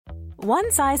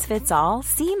One size fits all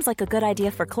seems like a good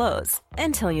idea for clothes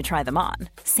until you try them on.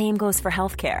 Same goes for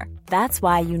healthcare. That's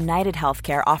why United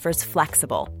Healthcare offers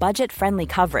flexible, budget-friendly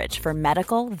coverage for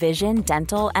medical, vision,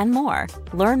 dental, and more.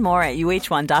 Learn more at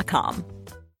uh1.com.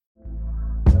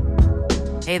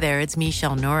 Hey there, it's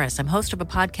Michelle Norris. I'm host of a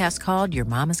podcast called Your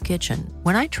Mama's Kitchen.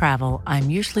 When I travel, I'm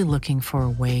usually looking for a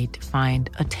way to find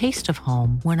a taste of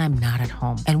home when I'm not at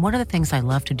home. And one of the things I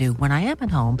love to do when I am at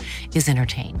home is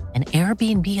entertain. And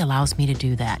Airbnb allows me to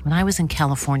do that. When I was in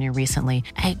California recently,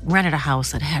 I rented a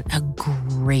house that had a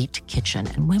great kitchen.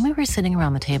 And when we were sitting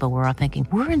around the table, we were all thinking,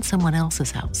 we're in someone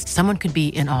else's house. Someone could be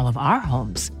in all of our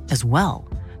homes as well.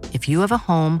 If you have a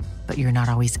home, but you're not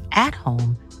always at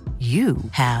home, you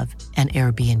have an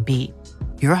Airbnb.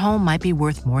 Your home might be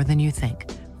worth more than you think.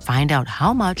 Find out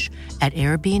how much at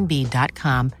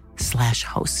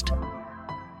airbnb.com/host. Down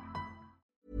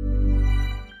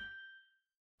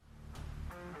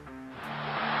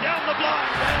the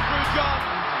blind, Andrew John.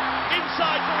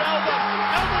 Inside for Albert.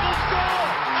 Albert will score.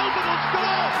 Albert will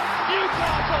score.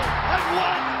 Newcastle have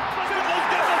won. Fiddler's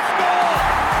going to score.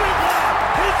 Fiddler,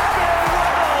 it's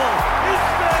farewell. It's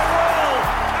farewell.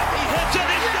 And he hits it.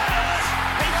 He's got it.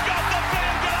 He's got the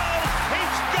field goal.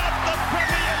 He's got the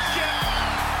premiership.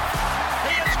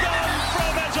 He has gone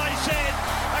from, as I said,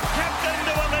 a captain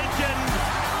to a legend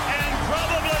and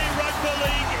probably rugby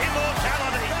league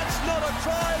immortality. That's not a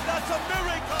try. That's a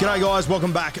miracle. G'day guys,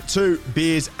 welcome back to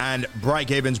Beers and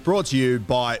Breakevens, brought to you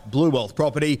by Blue Wealth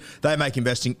Property. They make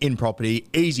investing in property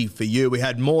easy for you. We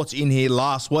had Mort in here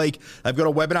last week. They've got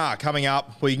a webinar coming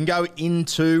up where you can go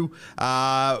into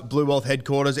Blue Wealth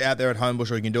headquarters out there at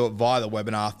Homebush, or you can do it via the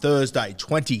webinar Thursday,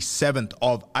 27th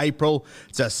of April.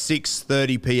 It's a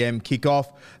 6:30pm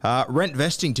kickoff. Rent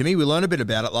vesting, Timmy, we learned a bit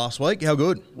about it last week. How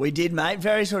good? We did, mate.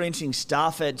 Very sort of interesting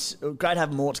stuff. It's great to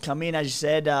have Mort come in, as you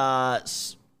said.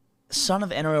 Son of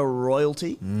NRL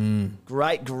royalty.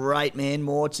 Great man,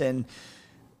 Mort, and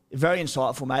very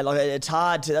insightful, mate. Like, it's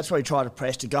hard to, that's why we try to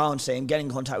press to go and see him, get in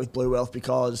contact with Blue Wealth,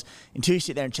 because until you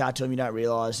sit there and chat to him, you don't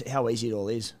realise how easy it all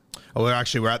is. Oh, we're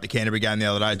at the Canterbury game the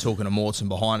other day talking to Morton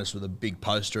behind us with a big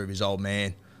poster of his old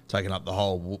man taking up the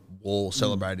whole wall,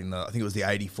 celebrating I think it was the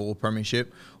 84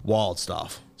 premiership. Wild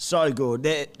stuff. So good.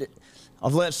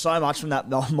 I've learnt so much from that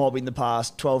mob in the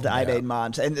past 12 to 18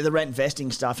 months. And the rent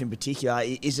vesting stuff in particular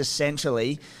is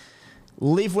essentially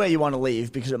live where you want to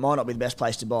live, because it might not be the best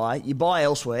place to buy. You buy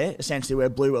elsewhere, essentially where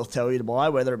Blue Wealth tell you to buy,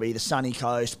 whether it be the sunny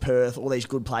coast, Perth, all these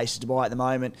good places to buy at the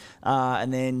moment.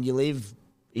 And then you live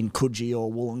in Coogee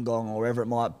or Wollongong or wherever it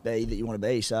might be that you want to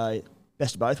be. So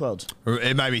best of both worlds.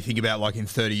 It made me think about, like, in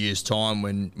 30 years' time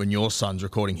when your son's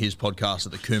recording his podcast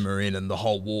at the Coomera Inn and the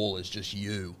whole wall is just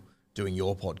you doing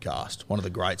your podcast. One of the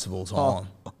greats of all time.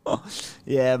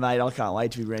 Yeah, mate, I can't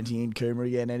wait to be renting in Coomera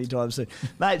again anytime soon.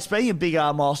 Mate, speaking of big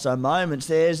milestone moments,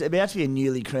 there's about to be a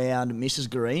newly crowned Mrs.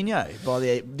 Guarino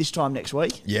by this time next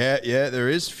week. Yeah, there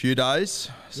is. A few days.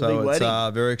 So it's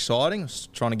very exciting.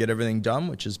 Just trying to get everything done,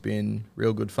 which has been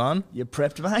real good fun. You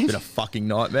prepped, mate? Been a fucking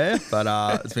nightmare,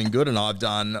 but it's been good, and I've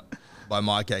done, by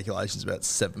my calculations, about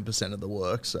 7% of the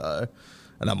work, so...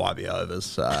 And that might be overs.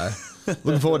 So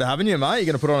looking forward to having you, mate. You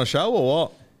going to put on a show or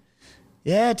what?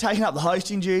 Yeah, taking up the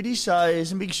hosting duty. So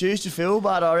some big shoes to fill,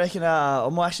 but I reckon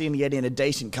I'm actually going to get in a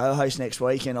decent co-host next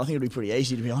week, and I think it'll be pretty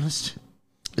easy, to be honest.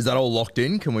 Is that all locked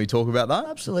in? Can we talk about that?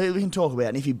 Absolutely, we can talk about it.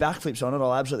 And if he backflips on it,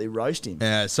 I'll absolutely roast him.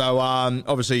 Yeah, so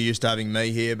obviously you're used to having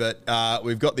me here, but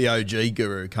we've got the OG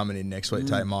guru coming in next week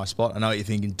to take my spot. I know what you're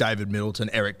thinking, David Middleton,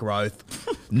 Eric Groth,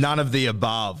 none of the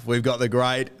above. We've got the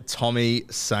great Tommy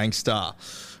Sangster,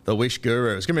 the Wish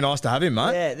guru. It's going to be nice to have him,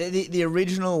 mate. Yeah, the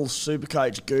original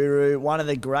SuperCoach guru, one of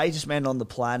the greatest men on the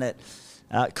planet.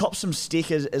 Cops some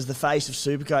stick as the face of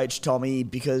SuperCoach, Tommy,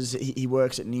 because he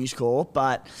works at News Corp,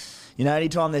 but... You know,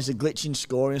 anytime there's a glitch in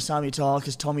scoring or something, it's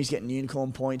because Tommy's getting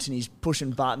unicorn points and he's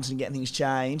pushing buttons and getting things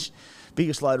changed.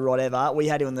 Biggest load of rod ever. We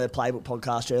had him on the Playbook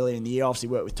podcast earlier in the year. Obviously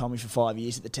worked with Tommy for 5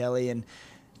 years at the telly, and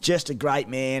just a great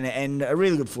man and a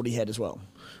really good footy head as well.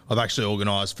 I've actually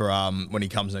organised for when he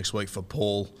comes next week for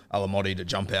Paul Alamotti to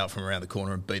jump out from around the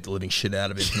corner and beat the living shit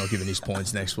out of him for not giving his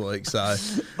points next week. So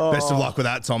best of luck with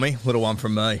that, Tommy. Little one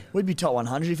from me. We'd be top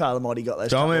 100 if Alamotti got those.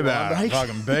 Tell me about it. I'm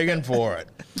fucking begging for it.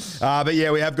 But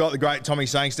yeah, we have got the great Tommy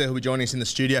Sangster who'll be joining us in the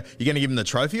studio. You going to give him the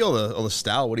trophy or the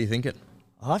style? What are you thinking?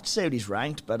 I'll have to see what he's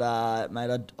ranked, but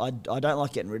mate, I don't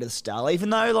like getting rid of the style. Even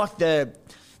though like the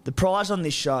prize on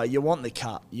this show, you want the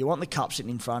cup. You want the cup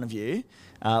sitting in front of you.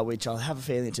 Which I have a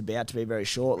feeling it's about to be very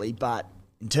shortly. But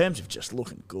in terms of just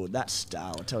looking good, that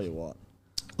style, I'll tell you what.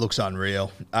 Looks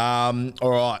unreal. All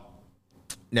right.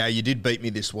 Now, you did beat me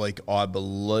this week, I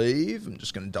believe. I'm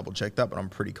just going to double check that, but I'm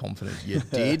pretty confident you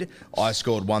did. I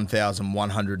scored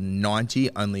 1,190,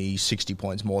 only 60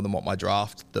 points more than what my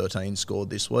draft 13 scored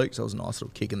this week. So it was a nice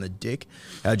little kick in the dick.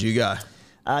 How'd you go?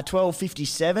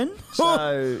 12.57.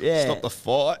 So, yeah. Stop the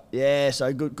fight. Yeah,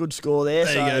 so good score there.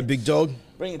 There you go, big dog.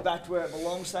 Bring it back to where it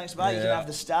belongs, thanks, mate. You can have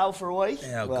the stall for a week.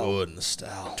 How good in the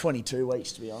stall. 22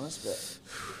 weeks, to be honest, but...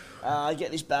 get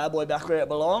this bad boy back where it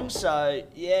belongs. So,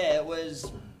 yeah, it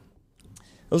was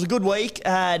a good week.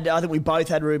 I think we both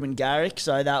had Ruben Garrick,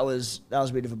 so that was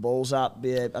a bit of a balls up.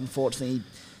 Yeah, unfortunately,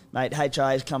 mate,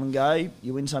 HIAs come and go.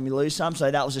 You win some, you lose some.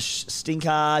 So that was a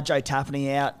stinker. Joe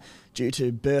Tapney out due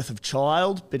to birth of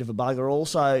child. Bit of a bugger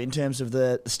also in terms of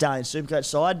the Stallion Supercoach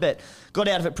side, but got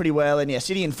out of it pretty well. And, yeah,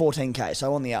 City in 14K,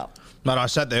 so on the up. Mate, I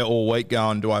sat there all week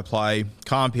going, do I play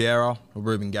Khan Piera or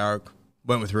Ruben Garrick?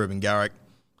 Went with Ruben Garrick.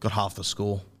 Got half the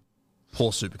score.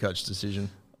 Poor Supercoach decision.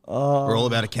 Oh. We're all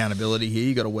about accountability here.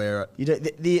 You got to wear it. You do,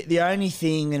 the only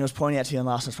thing, and I was pointing out to you on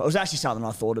last night's, it was actually something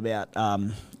I thought about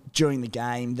during the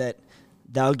game, that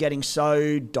they were getting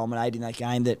so dominated in that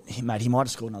game that, mate, he might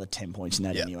have scored another 10 points in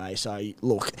that anyway. So,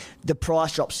 look, the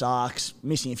price drop sucks.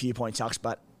 Missing a few points sucks,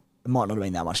 but it might not have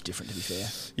been that much different, to be fair.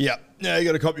 Yeah, you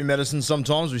got to cop your medicine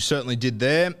sometimes. We certainly did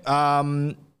there.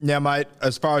 Now, mate,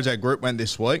 as far as our group went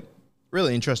this week,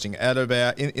 really interesting. Out of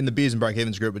our in the Beers and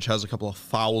Breakevens group, which has a couple of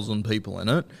 1,000 people in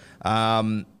it,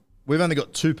 we've only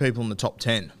got 2 people in the top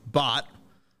 10, but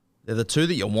they're the 2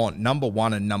 that you want, number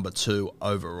 1 and number 2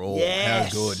 overall.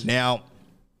 Yes. How good. Now,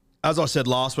 as I said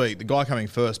last week, the guy coming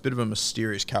first, bit of a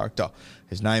mysterious character.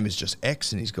 His name is just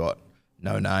X, and he's got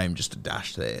no name, just a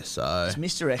dash there. So it's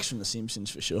Mr. X from The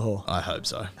Simpsons for sure. I hope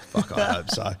so. Fuck, I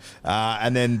hope so.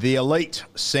 And then the elite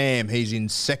Sam, he's in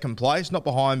second place, not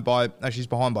behind by, actually he's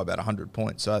behind by about 100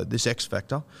 points. So this X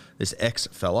fella, is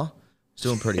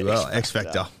doing pretty well. X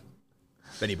Factor.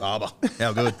 Benny Barber.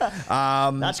 How good.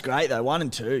 That's great though. 1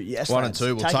 and 2. Yes. 1 and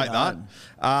 2. We'll take that.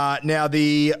 Now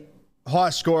the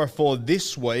highest scorer for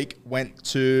this week went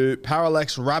to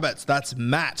Parallax Rabbits. That's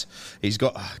Matt. He's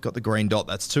got the green dot.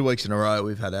 That's 2 weeks in a row.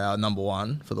 We've had our number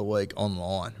 1 for the week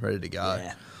online, ready to go.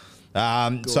 Yeah.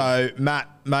 So, Matt,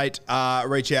 mate,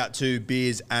 reach out to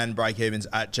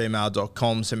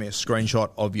beersandbreakevens@gmail.com. Send me a screenshot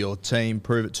of your team.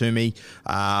 Prove it to me.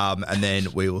 And then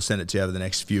we will send it to you over the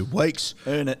next few weeks.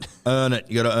 Earn it.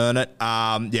 You got to earn it.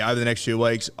 Over the next few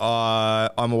weeks.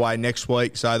 I'm away next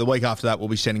week. So the week after that, we'll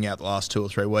be sending out the last 2 or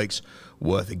 3 weeks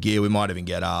worth of gear. We might even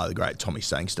get the great Tommy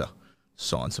Sangster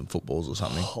sign some footballs or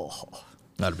something.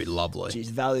 That'd be lovely. Geez,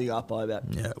 value up by about...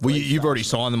 Yeah. Well, you've already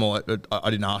signed them all. I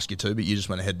didn't ask you to, but you just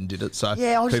went ahead and did it. So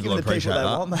yeah, I'll just people give the appreciate people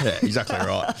that. Want, mate. Yeah, exactly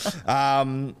right.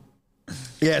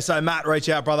 So Matt, reach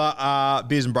out, brother.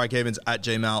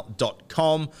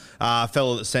 beersandbreakevens@gmail.com.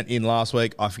 Fella that sent in last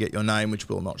week, I forget your name, which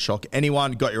will not shock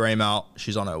anyone. Got your email.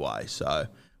 She's on her way. So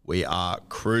we are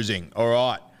cruising. All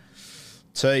right.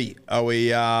 T, are we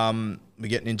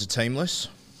getting into team lists?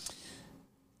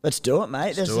 Let's do it,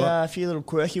 mate. There's a few little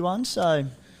quirky ones, so... A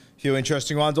few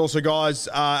interesting ones. Also, guys,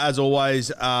 as always,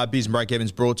 Beers and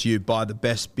Breakevens brought to you by the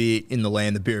best beer in the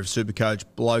land, the beer of Supercoach,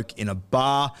 Bloke in a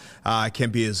Bar.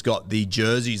 Kempy has got the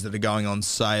jerseys that are going on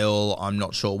sale. I'm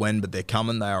not sure when, but they're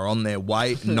coming. They are on their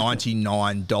way.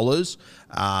 $99.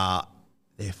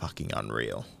 They're fucking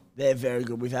unreal. They're very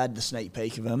good. We've had the sneak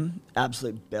peek of them.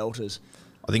 Absolute belters.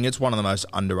 I think it's one of the most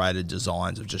underrated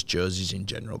designs of just jerseys in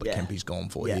general that Kempy's gone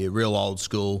for here. Real old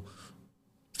school.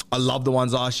 I love the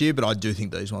ones last year, but I do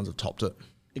think these ones have topped it.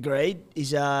 Agreed.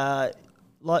 He's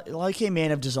low-key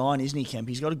man of design, isn't he, Kemp?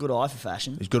 He's got a good eye for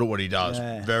fashion. He's good at what he does.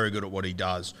 Yeah. Very good at what he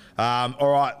does.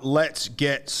 All right, let's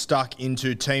get stuck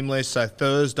into team lists. So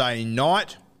Thursday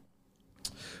night,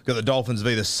 got the Dolphins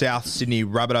v the South Sydney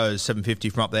Rabbitohs,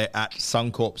 7:50 from up there at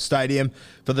Suncorp Stadium.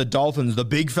 For the Dolphins, the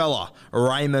big fella,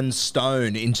 Raymond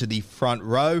Stone into the front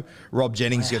row. Rob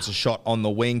Jennings gets a shot on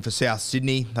the wing for South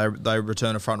Sydney. They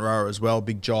return a front rower as well.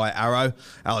 Big Jai Arrow.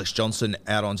 Alex Johnson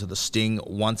out onto the sting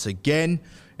once again.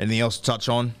 Anything else to touch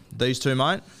on these two,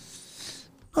 mate?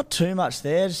 Not too much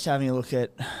there. Just having a look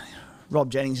at Rob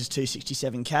Jennings is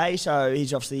 267K. So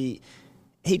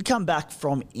he'd come back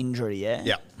from injury, yeah?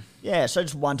 Yeah. Yeah, so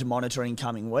just one to monitor in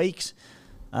coming weeks.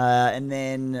 And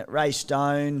then Ray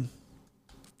Stone,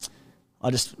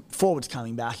 forward's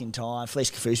coming back in time. Felice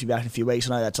Kafusi will be back in a few weeks.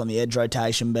 I know that's on the edge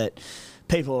rotation, but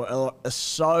people are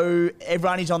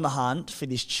everyone is on the hunt for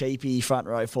this cheapy front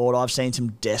row forward. I've seen some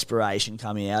desperation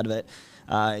coming out of it,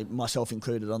 myself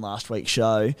included on last week's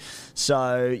show.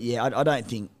 So, yeah, I don't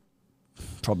think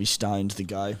probably Stone's the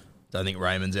go. Don't think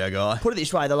Raymond's our guy. Put it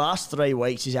this way, the last 3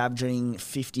 weeks he's averaging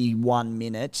 51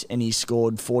 minutes and he's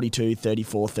scored 42,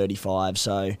 34, 35.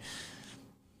 So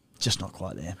just not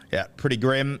quite there. Yeah, pretty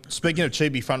grim. Speaking of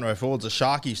cheapy front row forwards, the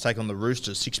Sharkies take on the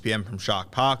Roosters 6 p.m. from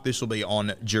Shark Park. This will be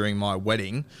on during my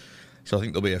wedding. So I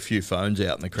think there'll be a few phones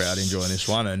out in the crowd enjoying this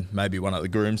one and maybe one at the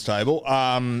groom's table.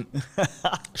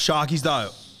 Sharkies, though,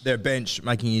 their bench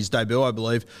making his debut, I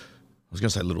believe. I was going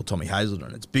to say little Tommy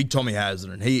Hazelden. It's big Tommy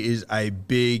Hazelden. He is a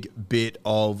big bit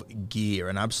of gear,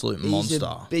 an absolute monster. He's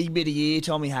a big bit of gear,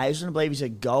 Tommy Hazelden. I believe he's a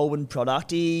Goulburn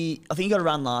product. I think he got a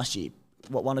run last year.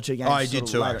 What, 1 or 2 games? Oh, he did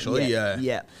too, actually, yeah.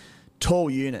 Yeah. Tall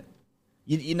unit.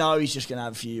 You know he's just going to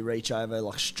have a few reach over,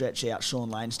 like stretch out Sean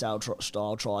Lane style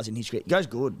tries in his career. He goes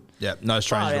good. Yeah, no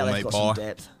stranger to meet some by.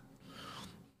 depth.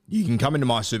 You can come into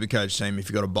my SuperCoach team if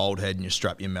you've got a bald head and you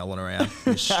strap your melon around.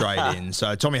 You're straight in.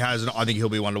 So Tommy Hazelden, I think he'll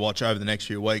be one to watch over the next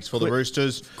few weeks for the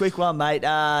Roosters. Quick one, mate.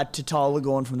 Totola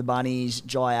gone from the Bunnies.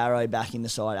 Jai Arrow back in the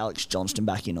side. Alex Johnston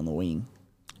back in on the wing.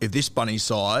 If this Bunnies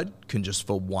side can just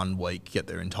for 1 week get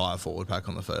their entire forward pack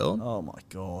on the field. Oh, my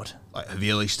God. Like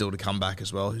Havili still to come back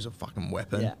as well, who's a fucking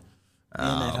weapon. Yeah.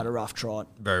 And they've had a rough trot.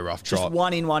 Very rough trot. Just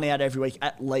 1 in, 1 out every week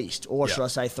at least. Or should I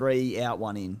say 3 out,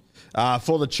 1 in.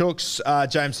 For the Chooks,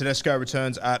 James Tedesco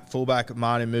returns at fullback.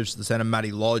 Martin moves to the centre.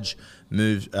 Matty Lodge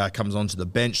comes onto the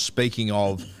bench. Speaking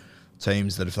of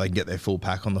teams that if they can get their full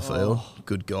pack on the field,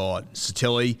 good God.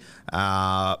 Satilli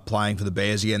playing for the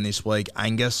Bears again this week.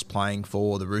 Angus playing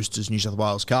for the Roosters New South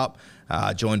Wales Cup,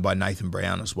 joined by Nathan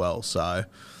Brown as well. So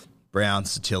Brown,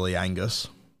 Satilli, Angus.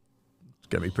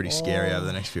 Going to be pretty scary over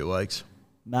the next few weeks.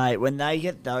 Mate, when they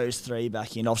get those 3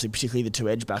 back in, obviously particularly the 2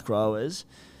 edge back rowers,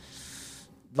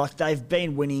 like they've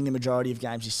been winning the majority of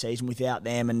games this season without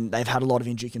them, and they've had a lot of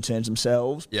injury concerns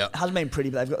themselves. Yeah, it hasn't been pretty,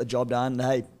 but they've got the job done.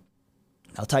 Hey,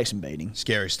 they'll take some beating.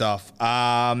 Scary stuff.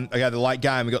 Okay, the late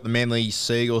game, we've got the Manly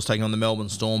Seagulls taking on the Melbourne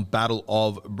Storm. Battle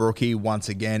of Brookie once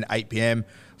again, 8 p.m.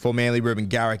 For Manly, Ruben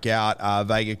Garrick out.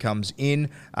 Vega comes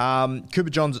in. Cooper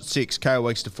Johns at 6, KO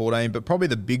Weeks to 14. But probably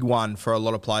the big one for a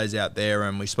lot of players out there,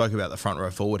 and we spoke about the front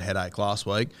row forward headache last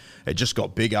week. It just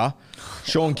got bigger.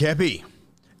 Sean Keppie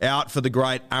out for the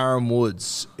great Aaron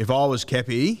Woods. If I was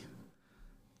Keppie,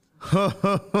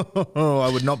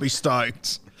 I would not be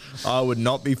stoked. I would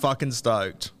not be fucking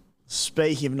stoked.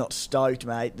 Speaking of not stoked,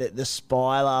 mate, the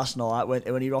Spy last night,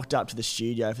 when he rocked up to the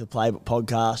studio for the Playbook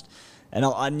podcast, and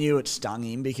I knew it stung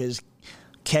him because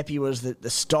Keppie was the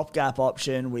stopgap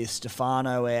option with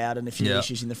Stefano out and a few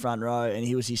issues in the front row, and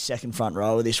he was his second front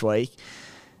rower this week.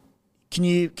 Can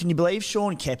you believe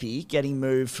Sean Keppie getting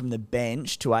moved from the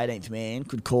bench to 18th man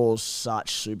could cause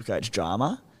such SuperCoach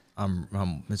drama?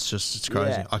 It's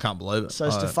crazy. Yeah. I can't believe it. So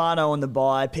Stefano on the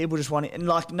bye, people just wanted, and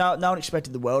like no one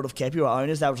expected the world of Keppie or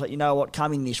owners. They were like, you know what,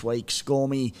 coming this week, score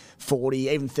me 40,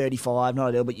 even 35, not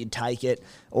ideal, but you'd take it.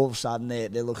 All of a sudden, they're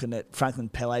looking at Franklin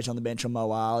Pelage on the bench on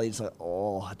Moali. It's like,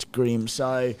 oh, it's grim.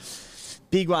 So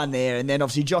big one there, and then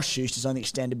obviously Josh Schuster's on the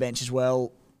extended bench as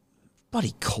well.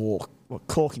 Bloody cork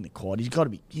in the quad. He's got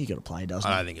to play, doesn't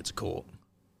he? I don't think it's a cork.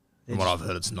 From what I've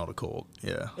heard, it's not a cork.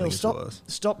 Yeah, I think it's worse.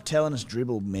 Stop telling us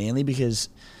dribble, Manly, because...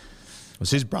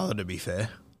 It's his brother, to be fair.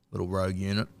 Little rogue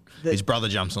unit. His brother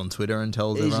jumps on Twitter and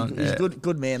tells everyone. He's a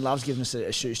good man. Loves giving us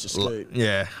a Schuster scoop.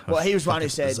 Yeah. Well, he was one who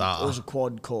said it was a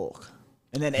quad cork.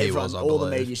 And then all the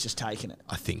media's just taken it.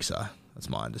 I think so. That's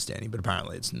my understanding. But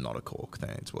apparently it's not a cork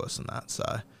thing. It's worse than that. So,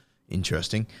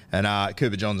 interesting. And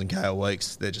Cooper Johns and KL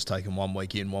Weeks, they're just taking 1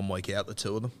 week in, 1 week out, the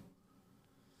two of them.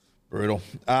 Brutal.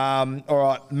 All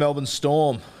right, Melbourne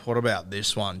Storm. What about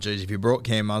this one? Geez, if you brought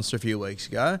Cam Munster a few weeks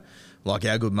ago, like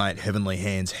our good mate Heavenly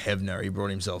Hands Hevner, he brought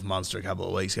himself Munster a couple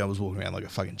of weeks ago. I was walking around like a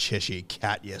fucking Cheshire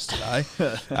cat yesterday.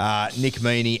 Nick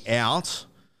Meaney out.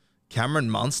 Cameron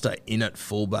Munster in at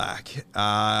fullback.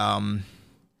 I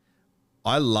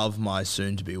love my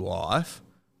soon-to-be wife,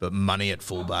 but money at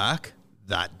fullback,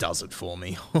 that does it for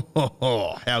me.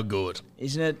 How good.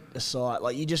 Isn't it a sight?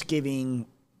 Like, you're just giving...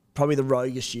 probably the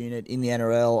roguish unit in the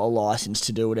NRL a license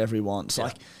to do whatever he wants. Yeah.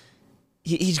 Like,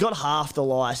 he's got half the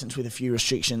license with a few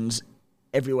restrictions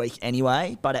every week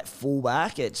anyway, but at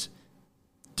fullback, it's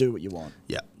do what you want.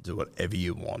 Yeah, do whatever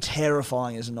you want.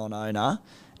 Terrifying as a non-owner.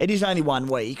 It is only 1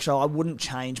 week, so I wouldn't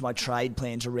change my trade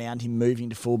plans around him moving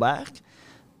to fullback,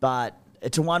 but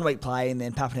it's a 1 week play, and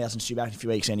then Pappenhausen's due back in a few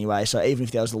weeks anyway, so even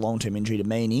if there was a long-term injury to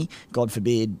Meaney, God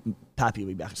forbid, Pappy will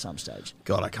be back at some stage.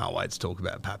 God, I can't wait to talk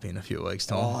about Pappy in a few weeks'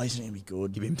 time. Oh, he's going to be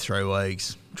good. Give him 3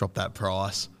 weeks, drop that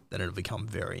price, then it'll become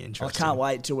very interesting. I can't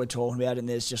wait till we're talking about it, and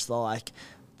there's just like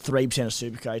 3% of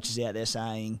super coaches out there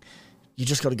saying, you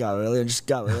just got to go early, and just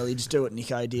go early. Just do what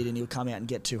Nico did, and he'll come out and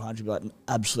get 200. But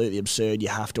absolutely absurd. You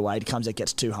have to wait. He comes out,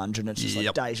 gets 200, and it's just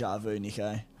like deja vu,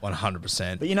 Nico.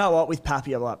 100%. But you know what? With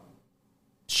Pappy, I'm like,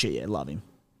 shit, yeah, love him.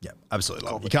 Yeah,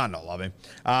 absolutely love him. You can't not love him.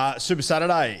 Super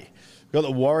Saturday. Got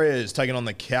the Warriors taking on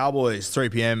the Cowboys, 3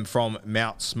 p.m. from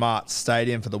Mount Smart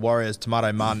Stadium for the Warriors.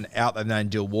 Tomato Martin out. They've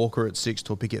named Dill Walker at 6,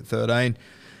 Tor Pickett 13.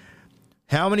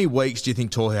 How many weeks do you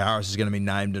think Tohu Harris is going to be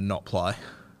named and not play?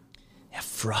 How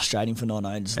frustrating for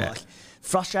non-owners. Yeah.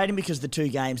 Frustrating because the 2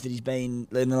 games that he's been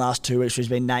in the last 2 weeks, where he's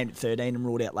been named at 13 and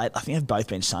ruled out late, I think they've both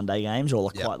been Sunday games or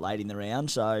quite late in the round.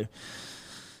 So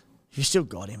if you've still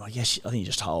got him, I think you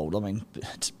just hold. I mean,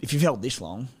 if you've held this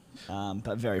long,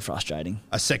 but very frustrating.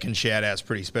 A second shout-out's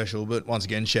pretty special, but once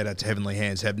again, shout-out to Heavenly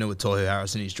Hands Hebner with Tohu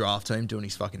Harris and his draft team, doing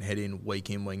his fucking head in,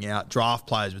 wing out. Draft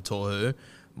players with Tohu,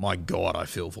 my God, I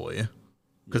feel for you.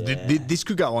 Because this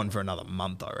could go on for another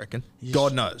month, I reckon.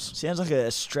 God knows. Sounds like a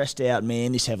stressed-out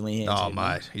man, this Heavenly Hands. Oh,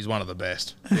 mate, he's one of the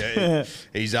best. Yeah,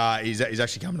 he's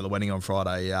actually coming to the wedding on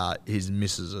Friday. His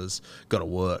missus has got to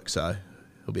work, so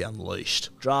he'll be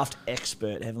unleashed. Draft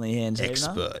expert, Heavenly Hands.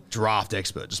 Draft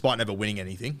expert. Despite never winning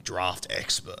anything, draft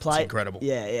expert. It's incredible.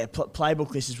 Yeah.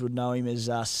 Playbook listeners would know him as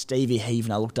Stevie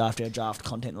Heavener. Looked after our draft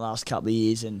content the last couple of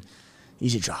years, and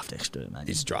he's a draft expert, mate.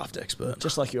 He's a draft expert.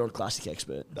 Just like you're a classic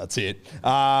expert. That's it.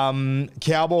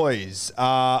 Cowboys.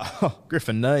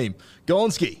 Griffin Neem.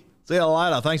 Gonski. See you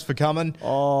later. Thanks for coming.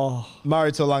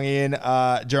 Murray Tuolungi in.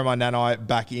 Jeremiah Nanai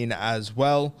back in as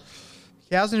well.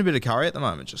 Cows in a bit of curry at the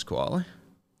moment, just quietly.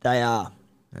 They are.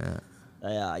 Yeah.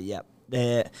 They are, yep.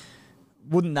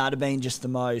 Wouldn't that have been just the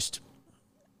most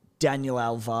Daniel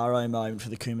Alvaro moment for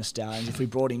the Cooma Stallions if we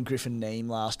brought in Griffin Neem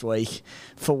last week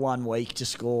for 1 week to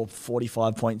score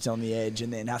 45 points on the edge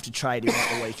and then have to trade him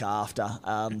out the week after?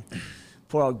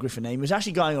 Poor old Griffin Neem was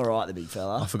actually going all right, the big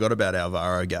fella. I forgot about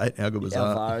Alvaro Gate. How good was that?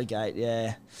 Alvaro Gate,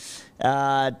 yeah.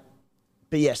 But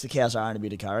yes, the Cows are in a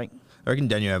bit of curry. I reckon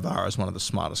Daniel Alvaro is one of the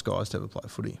smartest guys to ever play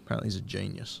footy. Apparently he's a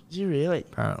genius. Is he really?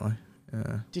 Apparently,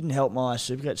 yeah. Didn't help my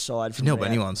SuperCoach side. Didn't help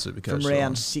anyone's SuperCoach from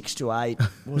round 6 to 8.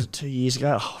 What was it, 2 years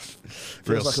ago?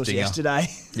 Feels like it was yesterday.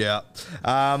 Yeah.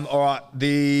 All right.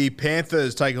 The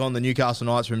Panthers take on the Newcastle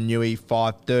Knights from Newey,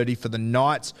 5:30 for the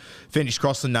Knights. Phoenix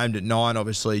Crossland named at 9.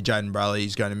 Obviously, Jaden Brayley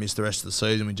is going to miss the rest of the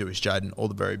season. We do wish Jaden all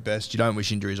the very best. You don't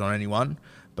wish injuries on anyone,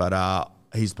 but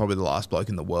he's probably the last bloke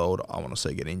in the world I want to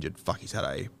see get injured. Fuck, he's had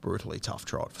a brutally tough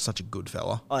trot for such a good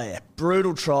fella. Oh, yeah.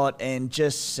 Brutal trot and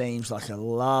just seems like a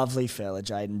lovely fella,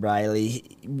 Jaden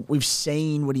Brayley. We've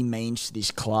seen what he means to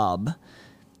this club.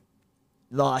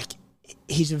 Like,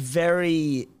 he's a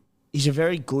very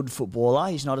good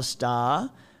footballer. He's not a star,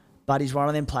 but he's one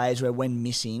of them players where when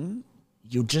missing,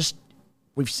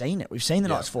 we've seen it. We've seen the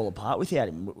Knights fall apart without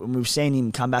him. We've seen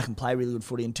him come back and play really good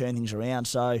footy and turn things around.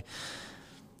 So,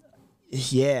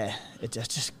 yeah, it's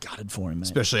just gutted for him, mate.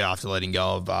 Especially after letting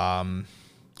go of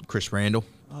Chris Randall.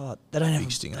 Oh, they don't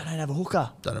have a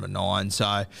hooker. Don't have a 9.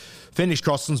 So, Phoenix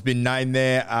Crossland's been named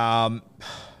there. I'll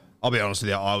be honest with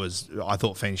you, I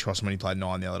thought Phoenix Crossland when he played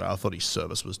 9 the other day, I thought his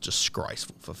service was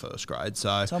disgraceful for first grade.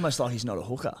 So it's almost like he's not a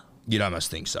hooker. You'd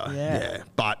almost think so. Yeah.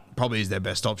 But probably is their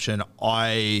best option.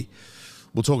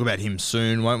 We'll talk about him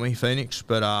soon, won't we, Phoenix?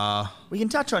 But we can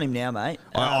touch on him now, mate.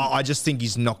 I just think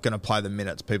he's not going to play the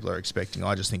minutes people are expecting.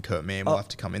 I just think Kurt Mann will have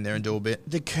to come in there and do a bit.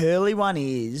 The curly one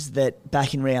is that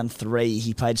back in round 3,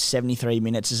 he played 73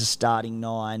 minutes as a starting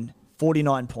 9,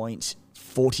 49 points,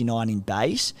 49 in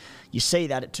base. You see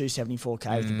that at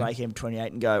 274k with the break-even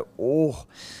 28 and go,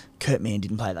 Kurt Mann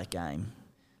didn't play that game.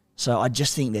 So I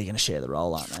just think they're going to share the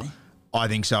role, aren't they? I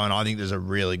think so, and I think there's a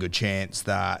really good chance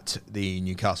that the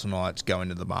Newcastle Knights go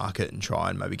into the market and try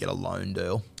and maybe get a loan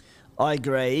deal. I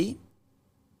agree,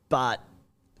 but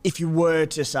if you were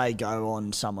to, say, go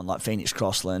on someone like Phoenix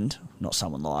Crossland, not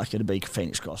someone like, it'd be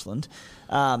Phoenix Crossland,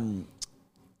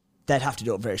 they'd have to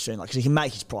do it very soon, because he can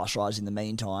make his price rise in the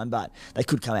meantime, but they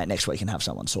could come out next week and have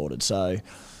someone sorted. So,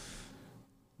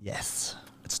 yes.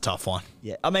 It's a tough one.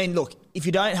 Yeah. I mean, look, if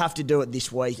you don't have to do it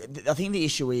this week, I think the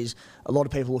issue is a lot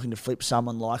of people looking to flip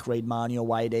someone like Reid Marnie or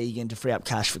Wade Egan to free up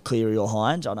cash for Cleary or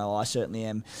Hines. I know I certainly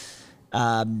am.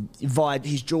 Via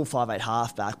his dual 5'8"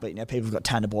 halfback, but people have got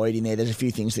Tanner Boyd in there. There's a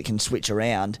few things that can switch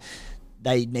around.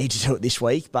 They need to do it this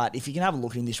week, but if you can have a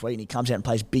look at him this week and he comes out and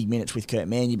plays big minutes with Kurt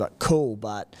Mann, you're like, cool,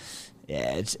 but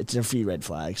yeah, it's a few red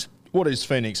flags. What is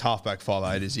Phoenix halfback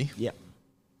 5'8", is he? Yep.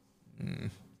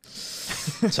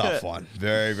 Tough one.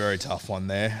 Very, very tough one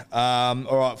there.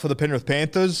 All right, for the Penrith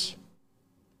Panthers,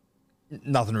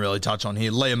 nothing to really touch on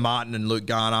here. Liam Martin and Luke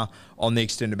Garner on the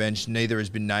extended bench. Neither has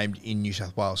been named in New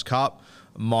South Wales Cup.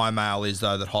 My mail is,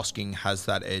 though, that Hosking has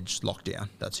that edge locked down.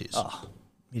 That's his. Oh,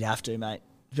 you'd have to, mate.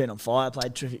 He's been on fire,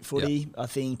 played terrific footy. Yep. I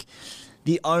think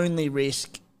the only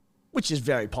risk, which is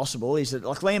very possible, is that,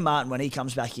 like, Liam Martin, when he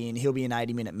comes back in, he'll be an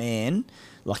 80-minute man.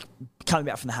 Like, coming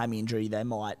back from the hammy injury, they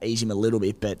might ease him a little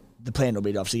bit, but the plan will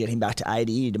be to obviously get him back to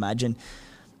 80, you'd imagine.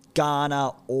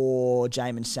 Garner or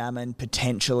Jamin Salmon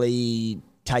potentially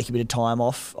take a bit of time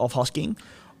off Hosking?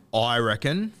 I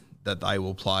reckon that they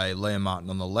will play Liam Martin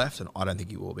on the left, and I don't think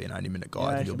he will be an 80-minute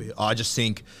guy. I just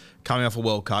think coming off a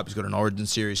World Cup, he's got an Origin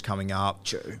series coming up.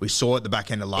 True. We saw at the back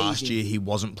end of last year he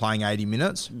wasn't playing 80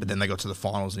 minutes, but then they got to the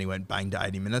finals and he went bang to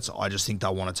 80 minutes. I just think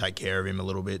they'll want to take care of him a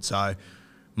little bit. So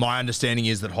my understanding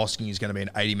is that Hosking is going to be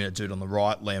an 80-minute dude on the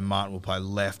right. Liam Martin will play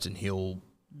left, and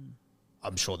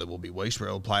I'm sure there will be weeks where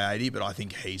he'll play 80, but I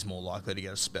think he's more likely to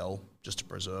get a spell just to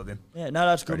preserve him. Yeah, no,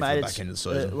 that's good, mate. It's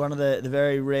one of the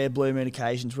very rare blue moon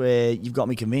occasions where you've got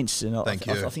me convinced, and I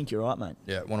think you're right, mate.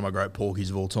 Yeah, one of my great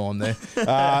porkies of all time there.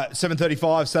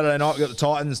 7:35 Saturday night, we've got the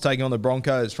Titans taking on the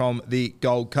Broncos from the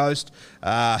Gold Coast.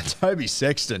 Toby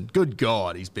Sexton, good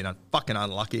God, he's been fucking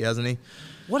unlucky, hasn't he?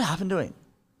 What happened to him?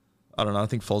 I don't know. I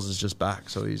think Foz is just back,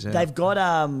 so he's... They've got...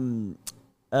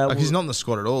 he's not in the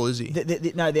squad at all, is he?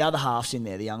 No, the other half's in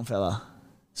there, the young fella.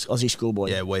 Aussie schoolboy.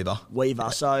 Yeah, Weaver. Yeah.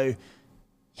 So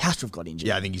he has to have got injured.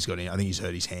 Yeah, I think he's got in. I think he's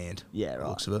hurt his hand. Yeah, right.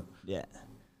 Looks of it. Yeah.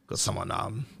 Got someone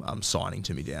signing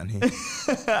to me down here.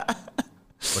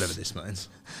 Whatever this means.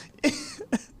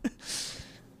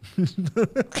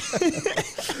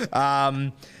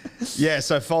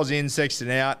 So Foz in,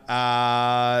 Sexton out.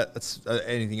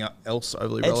 Anything else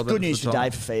overly relevant? It's good news for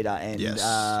Dave Fafita and yes.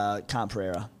 Khan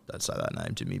Pereira. Don't say that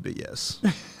name to me, but yes.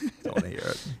 Don't want to hear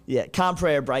it. Yeah, Khan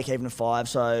Pereira break even at 5.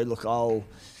 So look,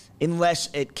 unless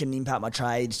it can impact my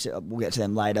trades, we'll get to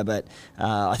them later. But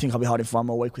I think I'll be holding for one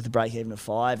more week with the break even at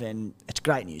 5, and it's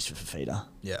great news for Fafita.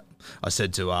 Yeah, I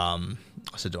said to a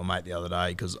mate the other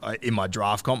day, because in my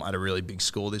draft comp I had a really big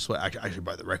score this week. I actually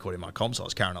broke the record in my comp, so I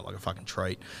was carrying it like a fucking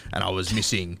treat, and I was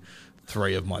missing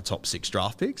 3 of my top 6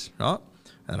 draft picks, right?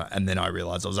 And then I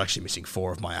realised I was actually missing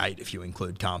 4 of my 8 if you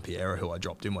include Khan Pereira, who I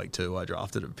dropped in week 2. I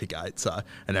drafted at pick 8.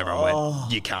 And everyone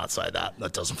went, you can't say that.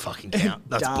 That doesn't fucking count.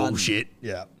 That's bullshit.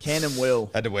 Yeah. Can and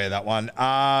will. Had to wear that one.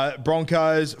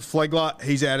 Broncos, Flegler,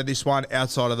 he's out of this one.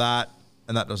 Outside of that,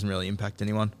 and that doesn't really impact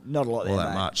anyone. Not a lot there,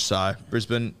 that much. So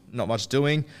Brisbane, not much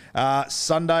doing.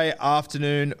 Sunday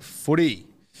afternoon footy.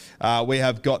 We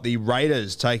have got the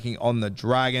Raiders taking on the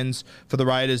Dragons. For the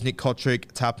Raiders, Nick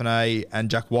Kotrick, Tapane, and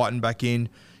Jack Whiten back in.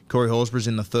 Corey Horsburgh's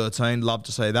in the 13. Love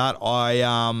to see that.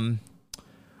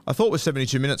 I thought with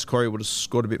 72 minutes, Corey would have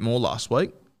scored a bit more last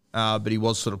week, but he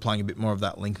was sort of playing a bit more of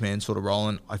that link man sort of role.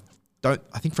 And I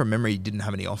think from memory, he didn't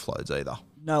have any offloads either.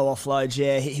 No offloads,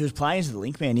 yeah. He was playing as the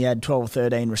link man. He had 12 or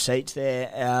 13 receipts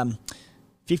there.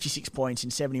 56 points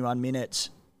in 71 minutes.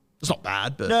 It's not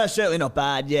bad, but... No, certainly not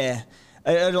bad, yeah.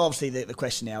 Obviously, the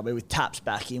question now will be with Taps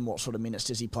back in, what sort of minutes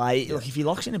does he play? Yeah. Look, if he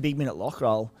locks in a big minute lock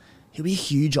roll, he'll be a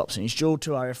huge option. He's dual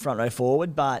to our front row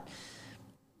forward, but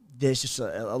there's just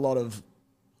a lot of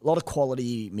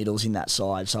quality middles in that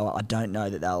side, so I don't know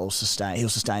that he'll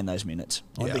sustain those minutes.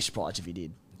 I'd be surprised if he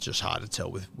did. It's just hard to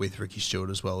tell with Ricky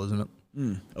Stewart as well, isn't it?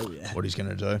 Oh, yeah. What he's going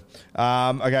to do.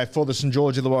 Okay, for the St.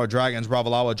 George Illawarra Dragons,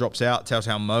 Ravalawa drops out.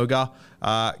 Tautau Moga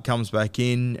comes back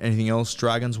in. Anything else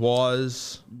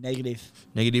Dragons-wise? Negative.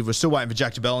 We're still waiting for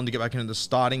Jack DeBellin to get back into the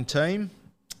starting team.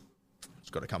 It's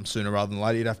got to come sooner rather than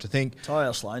later, you'd have to think.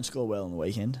 Tyrell Sloan scored well on the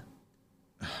weekend.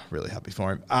 Really happy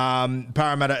for him.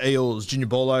 Parramatta Eels, Junior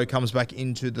Borlo comes back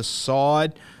into the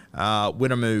side.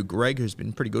 Winnamoo Greg, who's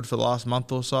been pretty good for the last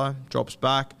month or so, drops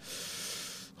back.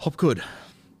 Hopgood.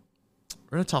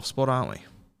 We're in a tough spot, aren't we?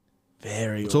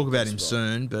 We'll talk about him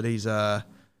soon, but he's an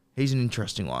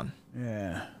interesting one.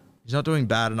 Yeah. He's not doing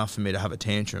bad enough for me to have a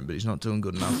tantrum, but he's not doing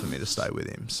good enough for me to stay with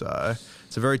him. So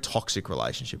it's a very toxic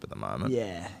relationship at the moment.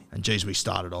 Yeah. And geez, we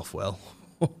started off well.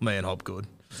 Me and Hopgood.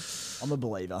 I'm a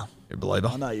believer. You're a believer?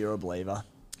 I know you're a believer.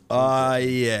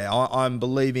 I'm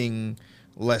believing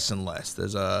less and less.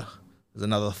 There's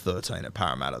another 13 at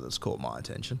Parramatta that's caught my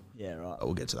attention. Yeah, right.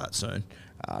 We'll get to that soon.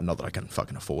 Not that I can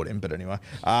fucking afford him, but anyway.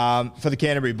 For the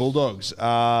Canterbury Bulldogs,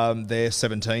 their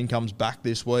 17 comes back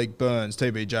this week. Burns,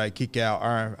 TBJ, Kickout,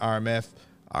 RFM,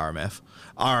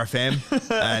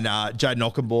 and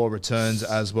Jaden Ockenbaugh returns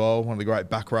as well, one of the great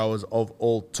back rowers of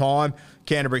all time.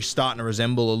 Canterbury starting to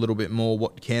resemble a little bit more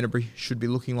what Canterbury should be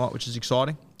looking like, which is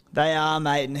exciting. They are,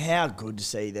 mate, and how good to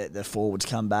see that the forwards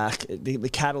come back. The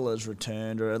cattle has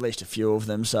returned, or at least a few of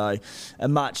them, so a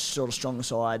much sort of stronger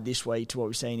side this week to what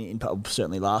we've seen in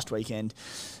certainly last weekend.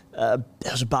 It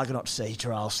was a bugger not to see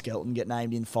Terrell Skelton get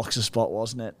named in Fox's spot,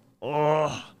 wasn't it?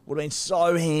 Oh, would have been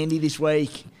so handy this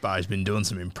week. But he's been doing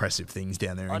some impressive things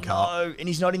down there in Cup. I know, and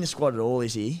he's not in the squad at all,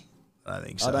 is he? I don't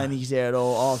think so. I don't think he's there at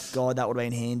all. Oh, God, that would have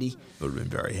been handy. Would have been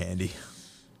very handy.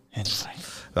 Anyway.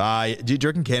 Do you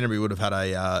reckon Canterbury would have had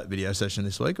a video session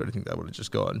this week, or do you think they would have just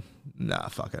gone, nah,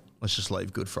 fuck it, let's just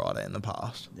leave Good Friday in the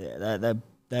past? Yeah,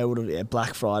 they would have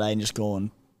Black Friday and just gone,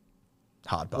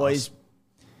 Hard pass.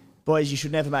 Boys, you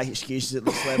should never make excuses at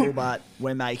this level, but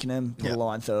we're making them. Put a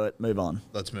line through it. Move on.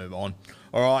 Let's move on.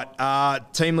 All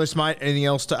right. Team list, mate. Anything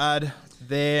else to add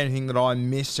there? Anything that I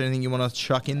missed? Anything you want to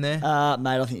chuck in there?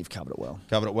 Mate, I think you've covered it well.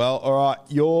 Covered it well. All right.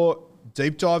 Your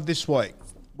deep dive this week.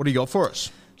 What do you got for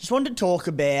us? Just wanted to talk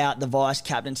about the vice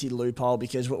captaincy loophole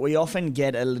because we often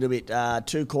get a little bit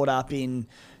too caught up in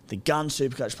the gun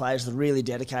Supercoach players, the really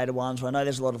dedicated ones. Well, I know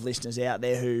there's a lot of listeners out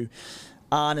there who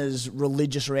aren't as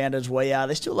religious around as we are.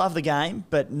 They still love the game,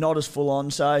 but not as full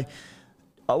on. So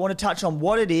I want to touch on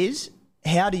what it is,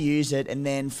 how to use it, and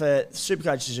then for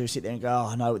Supercoaches who sit there and go, oh,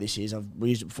 I know what this is, I've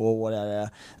used it before,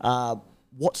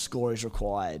 what score is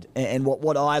required, and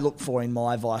what I look for in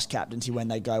my vice captaincy when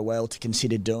they go well to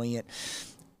consider doing it.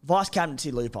 Vice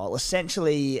captaincy loophole.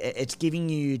 Essentially, it's giving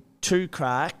you 2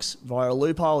 cracks via a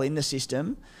loophole in the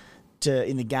system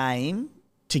in the game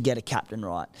to get a captain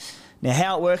right. Now,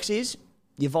 how it works is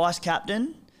your vice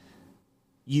captain,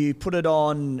 you put it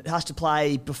on, it has to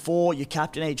play before your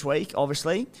captain each week,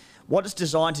 obviously. What it's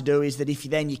designed to do is that if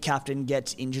then your captain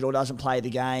gets injured or doesn't play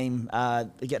the game,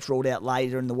 it gets ruled out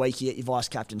later in the week, you get your vice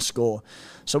captain score.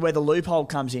 So where the loophole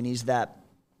comes in is that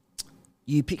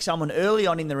you pick someone early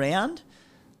on in the round.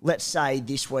 Let's say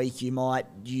this week you might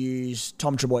use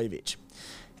Tom Trbojevic.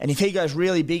 And if he goes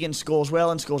really big and scores well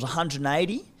and scores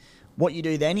 180, what you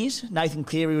do then is Nathan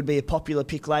Cleary would be a popular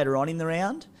pick later on in the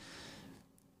round.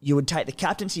 You would take the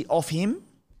captaincy off him,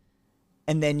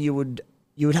 and then you would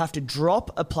have to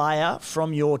drop a player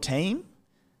from your team.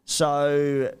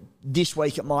 So this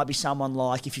week it might be someone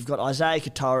like if you've got Isaiah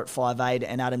Katoa at 5'8"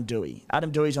 and Adam Doueihi.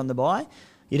 Adam Doueihi's on the bye.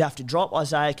 You'd have to drop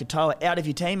Isaiah Katoa out of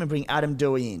your team and bring Adam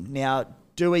Doueihi in. Now,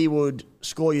 Doueihi would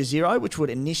score you 0, which would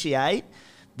initiate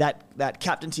that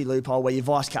captaincy loophole where your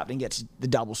vice captain gets the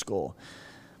double score.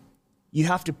 You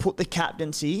have to put the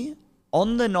captaincy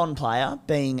on the non-player,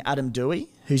 being Adam Doueihi,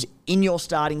 who's in your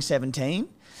starting 17.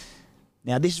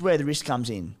 Now, this is where the risk comes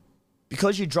in.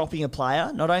 Because you're dropping a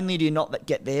player, not only do you not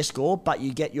get their score, but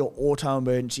you get your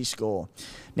auto-emergency score.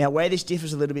 Now, where this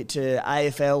differs a little bit to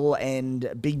AFL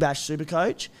and Big Bash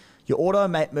Supercoach, your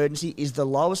auto-emergency is the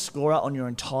lowest scorer on your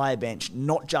entire bench,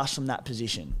 not just from that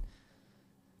position.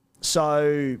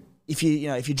 So if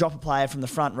you drop a player from the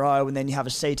front row and then you have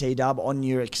a CT dub on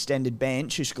your extended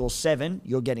bench who scores 7,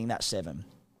 you're getting that 7.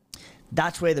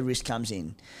 That's where the risk comes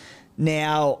in.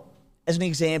 Now, as an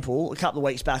example, a couple of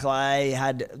weeks back, I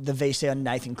had the VC on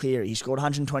Nathan Cleary. He scored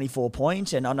 124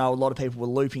 points, and I know a lot of people were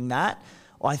looping that.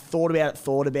 I thought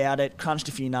about it, crunched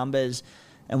a few numbers,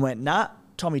 and went, nah,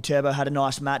 Tommy Turbo had a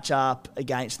nice matchup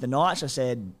against the Knights. I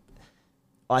said,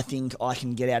 I think I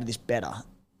can get out of this better.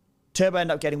 Turbo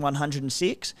ended up getting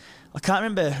 106. I can't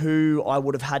remember who I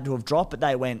would have had to have dropped, but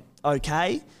they went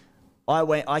okay.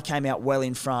 I came out well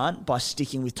in front by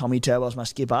sticking with Tommy Turbo as my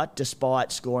skipper,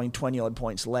 despite scoring 20-odd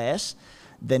points less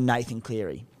than Nathan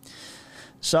Cleary.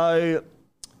 So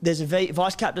there's a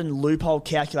vice captain loophole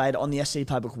calculator on the SC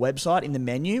Playbook website in the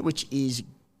menu, which is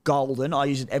golden. I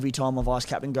use it every time my vice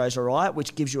captain goes all right,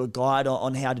 which gives you a guide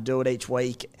on how to do it each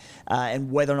week and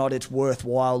whether or not it's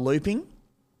worthwhile looping.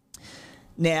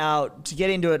 Now, to get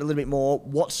into it a little bit more,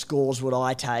 what scores would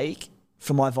I take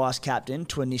for my vice captain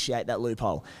to initiate that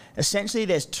loophole? Essentially,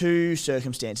 there's 2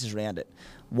 circumstances around it.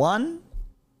 One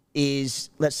is,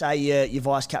 let's say your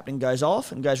vice captain goes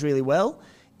off and goes really well.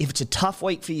 If it's a tough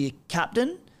week for your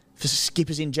captain, for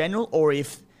skippers in general, or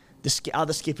if the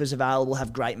other skippers available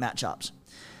have great matchups.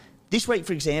 This week,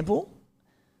 for example,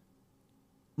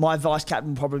 my vice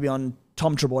captain will probably be on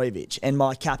Tom Trbojevic and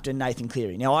my captain, Nathan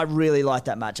Cleary. Now, I really like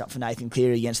that matchup for Nathan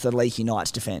Cleary against the leaky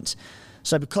Knights defence.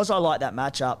 So because I like that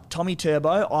matchup, Tommy Turbo,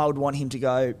 I would want him to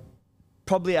go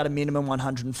probably at a minimum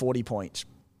 140 points.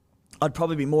 I'd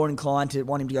probably be more inclined to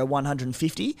want him to go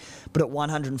 150, but at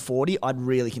 140, I'd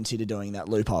really consider doing that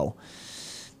loophole.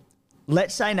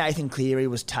 Let's say Nathan Cleary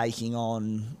was taking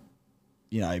on,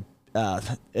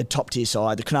 a top-tier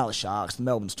side, the Cronulla Sharks, the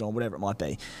Melbourne Storm, whatever it might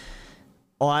be.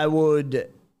 I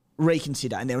would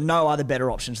reconsider, and there were no other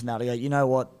better options than that. To go, you know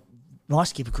what, my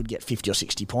skipper could get 50 or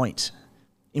 60 points.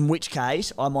 In which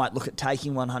case, I might look at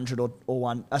taking 120 or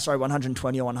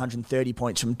 130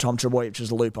 points from Tom Trbojevic, which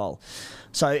is a loophole.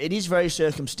 So it is very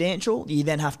circumstantial. You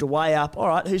then have to weigh up, all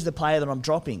right, who's the player that I'm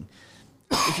dropping?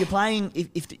 If you're playing,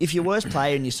 if your worst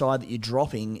player in your side that you're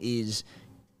dropping is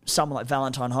someone like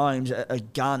Valentine Holmes, a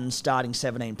gun starting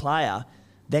 17 player,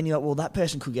 then you're like, well, that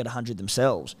person could get 100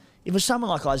 themselves. If it's someone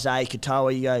like Isaiah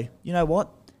Katoa, you go, you know what?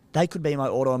 They could be my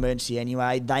auto-emergency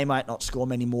anyway. They might not score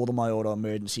many more than my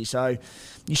auto-emergency. So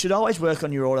you should always work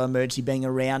on your auto-emergency being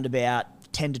around about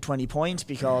 10 to 20 points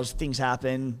because things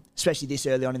happen, especially this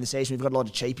early on in the season. We've got a lot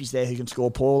of cheapies there who can score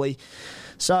poorly.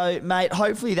 So, mate,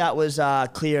 hopefully that was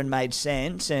clear and made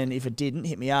sense. And if it didn't,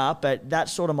 hit me up. But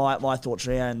that's sort of my thoughts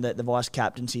around the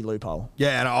vice-captaincy loophole.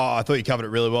 Yeah, and I thought you covered it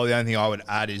really well. The only thing I would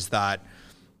add is that,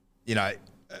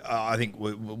 I think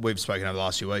we've spoken over the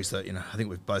last few weeks that, I think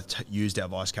we've both used our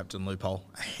vice-captain loophole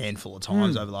a handful of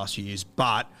times over the last few years.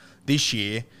 But this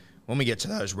year, when we get to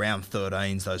those round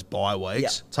 13s, those bye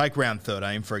weeks, take round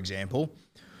 13, for example,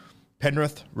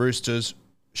 Penrith, Roosters,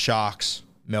 Sharks,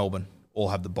 Melbourne all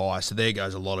have the bye. So there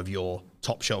goes a lot of your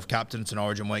top shelf captain. It's an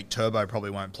Origin week. Turbo probably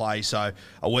won't play. So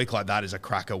a week like that is a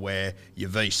cracker where your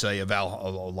VC,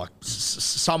 or like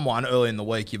someone early in the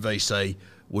week, your VC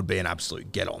would be an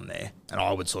absolute get on there. And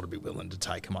I would sort of be willing to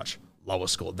take a much lower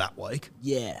score that week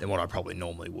than what I probably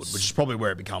normally would, which is probably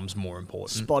where it becomes more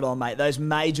important. Spot on, mate. Those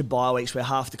major bye weeks where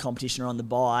half the competition are on the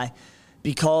bye,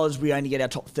 because we only get our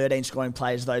top 13 scoring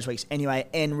players those weeks anyway,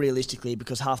 and realistically,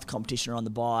 because half the competition are on the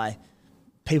bye,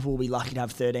 people will be lucky to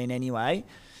have 13 anyway,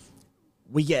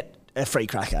 we get a free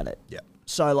crack at it. Yeah.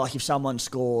 So, like, if someone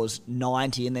scores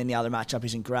 90 and then the other matchup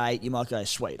isn't great, you might go,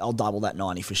 sweet, I'll double that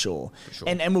 90 for sure.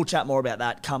 And we'll chat more about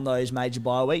that come those major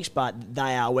bye weeks, but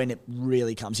they are when it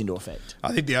really comes into effect.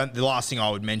 I think the last thing I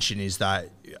would mention is that,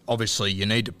 obviously, you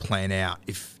need to plan out.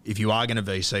 If you are going to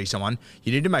VC someone,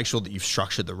 you need to make sure that you've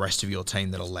structured the rest of your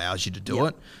team that allows you to do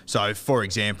it. So, for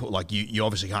example, like you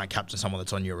obviously can't captain someone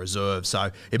that's on your reserve.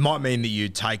 So it might mean that you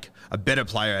take a better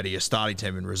player out of your starting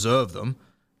team and reserve them,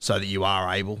 so that you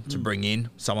are able to bring in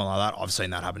someone like that. I've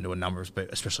seen that happen to a number of,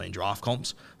 especially in draft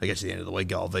comps. They get to the end of the week,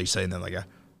 go VC, and then they go,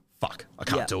 fuck, I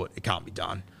can't do it. It can't be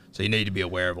done. So you need to be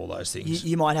aware of all those things.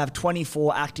 You might have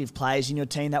 24 active players in your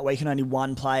team that week and only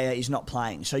one player is not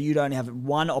playing. So you'd only have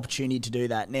one opportunity to do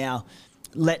that. Now,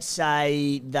 let's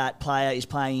say that player is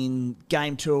playing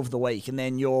game 2 of the week and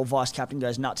then your vice-captain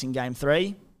goes nuts in game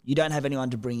 3. You don't have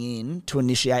anyone to bring in to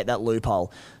initiate that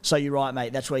loophole. So you're right,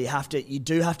 mate. That's where you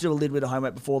do have to do a little bit of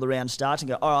homework before the round starts and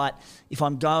go, all right, if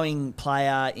I'm going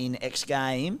player in X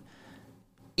game,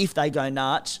 if they go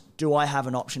nuts, do I have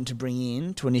an option to bring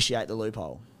in to initiate the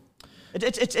loophole?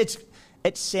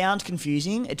 It sounds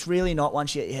confusing. It's really not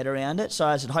once you get your head around it. So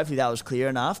I said, hopefully that was clear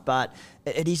enough, but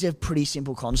it is a pretty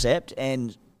simple concept.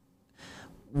 And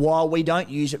while we don't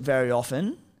use it very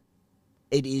often,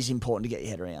 it is important to get your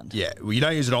head around. Yeah, well, you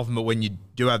don't use it often, but when you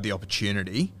do have the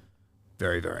opportunity,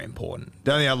 very, very important.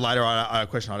 The only other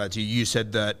question I'd add to you, you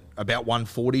said that about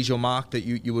 140 is your mark that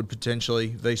you would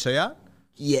potentially VC at?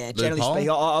 Yeah, generally speaking,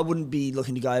 I wouldn't be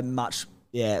looking to go much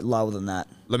lower than that.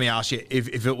 Let me ask you,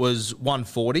 if it was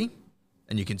 140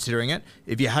 and you're considering it,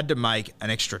 if you had to make an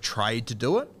extra trade to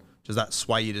do it, does that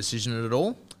sway your decision at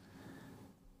all?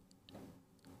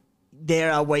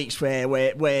 There are weeks where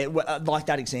like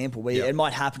that example, where it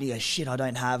might happen, you go, shit, I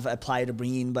don't have a player to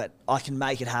bring in, but I can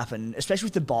make it happen, especially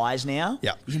with the buys now.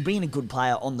 Yeah. You can bring in a good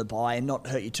player on the buy and not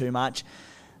hurt you too much.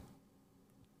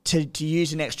 To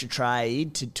use an extra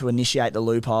trade to initiate the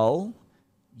loophole,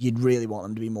 you'd really want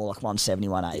them to be more like 170,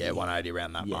 180. Yeah, 180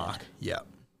 around that mark. Yeah.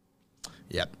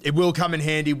 Yeah. It will come in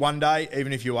handy one day,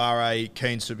 even if you are a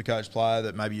keen SuperCoach player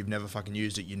that maybe you've never fucking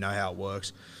used it, you know how it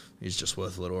works. It's just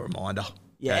worth a little reminder.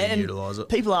 Yeah, and utilise it.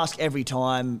 People ask every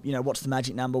time, what's the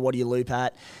magic number? What do you loop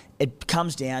at? It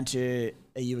comes down to,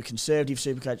 are you a conservative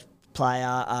SuperCoach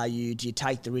player? Do you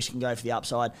take the risk and go for the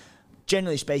upside?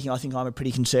 Generally speaking, I think I'm a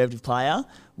pretty conservative player.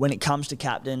 When it comes to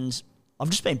captains, I've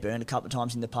just been burned a couple of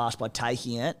times in the past by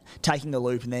taking the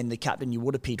loop, and then the captain you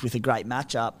would have picked with a great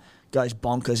matchup goes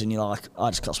bonkers, and you're like,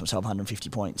 I just cost myself 150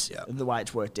 points. The way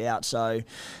it's worked out. So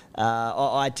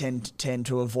I tend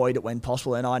to avoid it when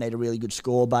possible, and I need a really good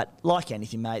score. But like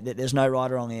anything, mate, there's no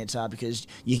right or wrong answer, because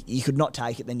you could not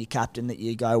take it, then your captain that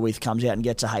you go with comes out and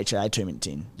gets a HA 2 minutes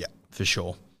in. Yeah, for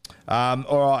sure.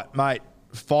 All right, mate,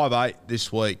 5-8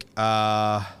 this week.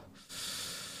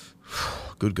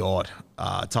 Good God.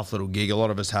 Tough little gig. A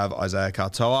lot of us have Isaiah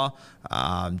Katoa,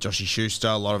 Joshy Schuster,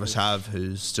 a lot of us have,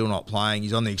 who's still not playing.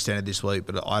 He's on the extended this week,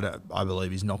 but I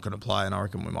believe he's not going to play, and I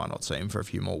reckon we might not see him for a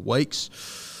few more weeks.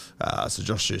 So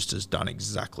Josh Schuster's done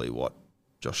exactly what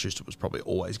Josh Schuster was probably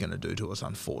always going to do to us,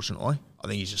 unfortunately. I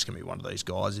think he's just going to be one of these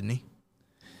guys, isn't he?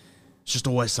 It's just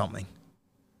always something.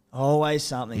 Always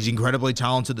something. He's incredibly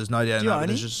talented, there's no doubt in that, but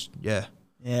there's just, yeah.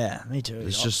 Yeah, me too.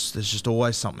 There's just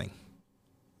always something.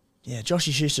 Yeah,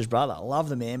 Joshy Schuster's brother. I love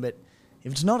the man, but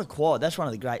if it's not a quad, that's one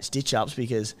of the great stitch-ups,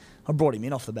 because I brought him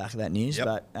in off the back of that news.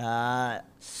 Yep. But,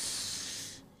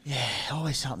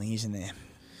 always something, isn't there?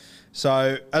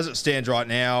 So, as it stands right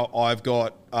now, I've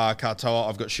got Katoa,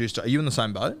 I've got Schuster. Are you in the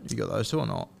same boat? Have you got those two or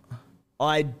not?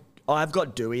 I've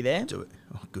got Dewey there. Dewey.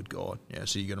 Oh, good God. Yeah,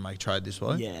 so you're going to make a trade this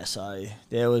week? Yeah, so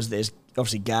there's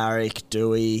obviously Garrick,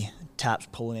 Dewey, Taps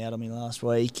pulling out on me last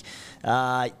week.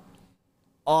 I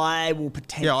will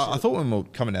potentially... Yeah, I thought when we were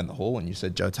coming down the hall and you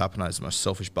said Joe Tapano is the most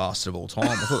selfish bastard of all time,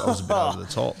 I thought that was a bit over the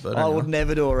top. But I anyway. would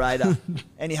never do a Raider.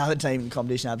 Any other team in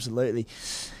competition, absolutely.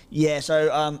 Yeah,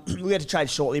 so we'll get to trade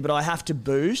shortly, but I have to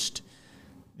boost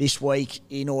this week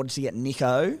in order to get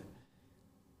Nico.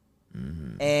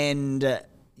 Mm-hmm. And...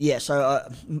 so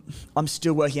I'm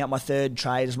still working out my third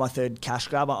trade as my third cash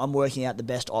grab. I'm working out the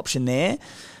best option there.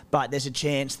 But there's a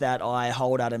chance that I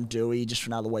hold Adam Dewey just for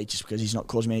another week just because he's not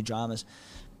causing me any dramas.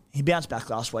 He bounced back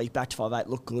last week, back to 5'8",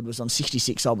 looked good, was on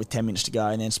 66 odd with 10 minutes to go.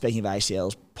 And then speaking of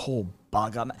ACLs, poor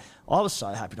bugger. I was so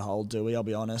happy to hold Dewey, I'll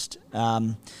be honest.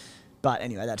 But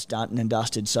anyway, that's done and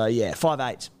dusted. So,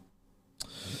 5'8".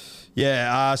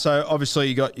 Yeah, so obviously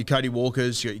you got your Cody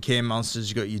Walkers, you got your Cam Munsters,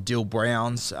 you got your Dill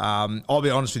Browns. I'll be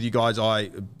honest with you guys,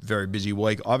 very busy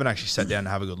week. I haven't actually sat down to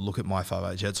have a good look at my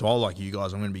 5'8 yet, so I'll like you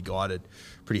guys, I'm going to be guided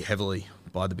pretty heavily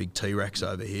by the big T-Rex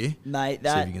over here. Mate, see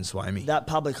if you can sway me. That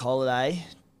public holiday...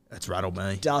 That's rattled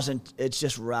me. It's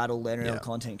just rattled NRL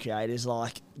content creators.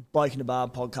 Like, Bloke in the Bar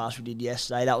podcast we did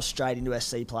yesterday, that was straight into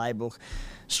SC Playbook,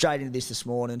 straight into this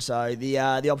morning. So the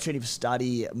opportunity for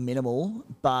study, minimal,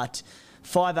 but...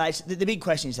 5'8", the big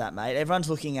question is that, mate. Everyone's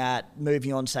looking at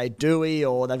moving on, say, Dewey,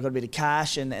 or they've got a bit of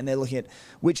cash, and they're looking at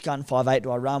which gun 5'8"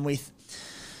 do I run with.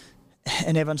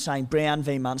 And everyone's saying Brown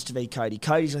v Munster v Cody.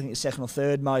 Cody's, I think, the second or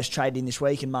third most traded in this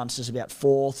week, and Munster's about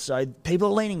fourth. So people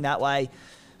are leaning that way.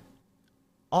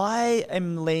 I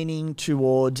am leaning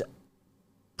towards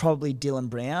probably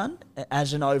Dylan Brown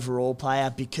as an overall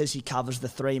player because he covers the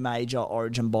three major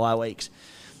Origin bye weeks.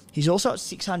 He's also at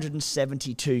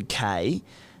 672K.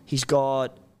 He's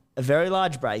got a very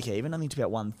large break even. I think it's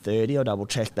about 130. I'll double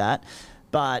check that.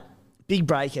 But big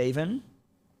break even.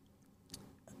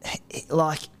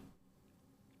 Like,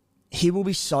 he will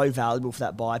be so valuable for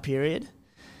that buy period.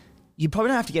 You probably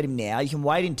don't have to get him now. You can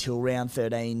wait until round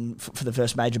 13 for the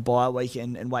first major buy week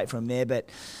and wait for him there. But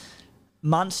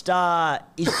Munster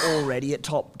is already at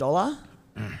top dollar.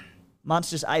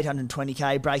 Munster's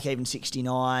 820K, break even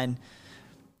 69.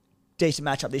 Decent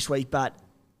matchup this week, but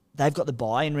they've got the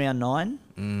bye in round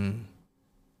 9.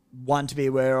 One to be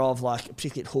aware of, like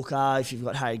particularly at hooker, if you've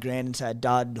got Harry Grant and say a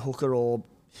dud hooker or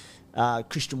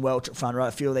Christian Welch at front row,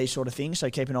 a few of these sort of things. So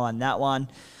keep an eye on that one.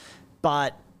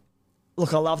 But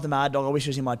look, I love the Mad Dog. I wish he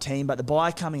was in my team. But the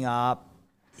bye coming up,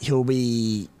 he'll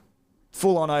be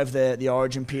full on over the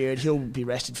Origin period. He'll be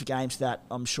rested for games that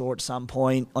I'm sure at some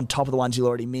point on top of the ones you'll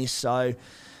already miss. So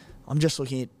I'm just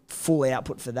looking at full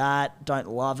output for that. Don't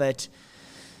love it.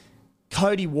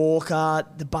 Cody Walker,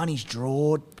 the Bunnies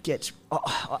draw gets...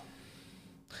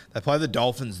 They play the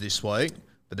Dolphins this week,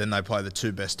 but then they play the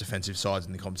two best defensive sides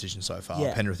in the competition so far,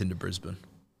 Penrith into Brisbane.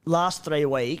 Last 3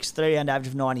 weeks, 3-round average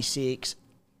of 96.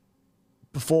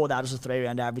 Before that was a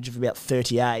 3-round average of about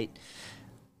 38.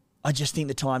 I just think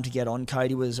the time to get on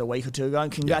Cody was a week or two ago, and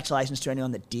congratulations to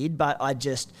anyone that did, but I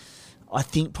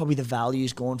think probably the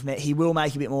value's gone from there. He will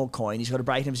make a bit more coin. He's got a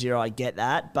break of 0, I get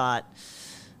that, but...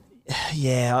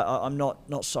 Yeah, I'm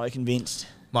not so convinced.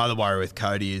 My other worry with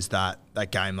Cody is that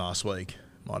game last week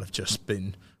might have just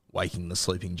been waking the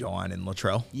sleeping giant in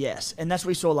Latrell. Yes, and that's what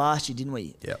we saw last year, didn't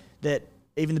we? Yep. That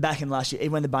even the back end last year,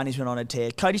 even when the Bunnies went on a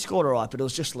tear, Cody scored all right, but it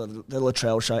was just the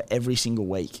Latrell show every single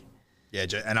week. Yeah,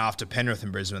 and after Penrith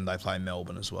and Brisbane, they play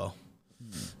Melbourne as well.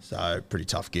 So, pretty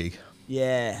tough gig.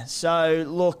 Yeah, so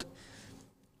look,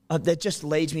 that just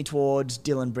leads me towards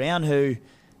Dylan Brown, who...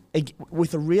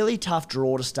 with a really tough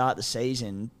draw to start the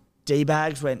season,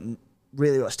 D-Bags went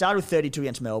really well. Started with 32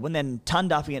 against Melbourne, then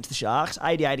turned up against the Sharks,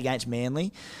 88 against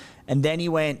Manly, and then he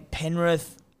went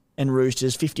Penrith and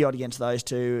Roosters, 50-odd against those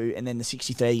two, and then the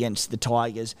 63 against the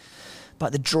Tigers.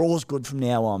 But the draw's good from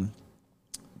now on.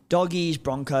 Doggies,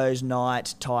 Broncos,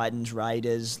 Knights, Titans,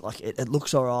 Raiders, like it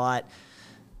looks all right.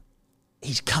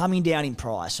 He's coming down in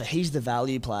price, so he's the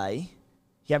value play.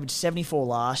 He averaged 74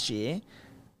 last year.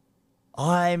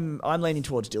 I'm leaning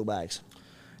towards Dillbags.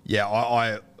 Yeah,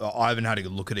 I haven't had a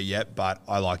good look at it yet, but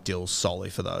I like Dill solely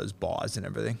for those buys and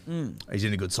everything. He's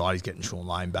in a good side. He's getting Sean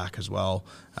Lane back as well.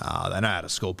 They know how to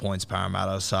score points,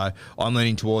 Parramatta. So I'm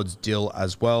leaning towards Dill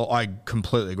as well. I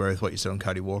completely agree with what you said on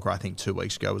Cody Walker. I think 2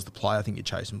 weeks ago was the play. I think you're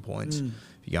chasing points. If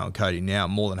you go on Cody now,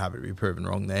 I'm more than happy to be proven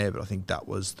wrong there, but I think that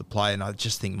was the play. And I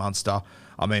just think Munster,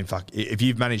 I mean, fuck, if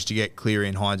you've managed to get Cleary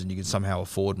and Hines and you can somehow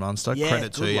afford Munster,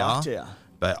 credit to you.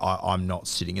 But I'm not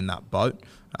sitting in that boat.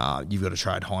 You've got to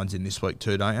trade Hines in this week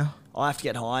too, don't you? I have to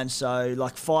get Hines. So,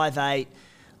 like 5'8",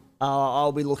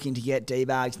 I'll be looking to get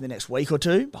D-bags in the next week or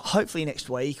two, but hopefully next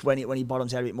week when he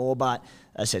bottoms out a bit more. But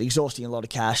as I said, exhausting a lot of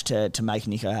cash to make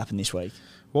Nico happen this week.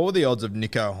 What were the odds of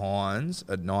Nico Hines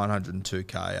at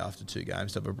 902k after 2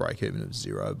 games to have a break-even of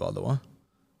 0, by the way?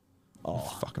 Oh,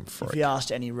 fucking freak. If you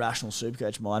asked any rational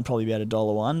Supercoach mind, probably about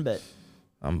 $1.01, but...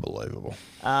 Unbelievable.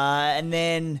 And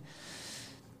then,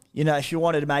 if you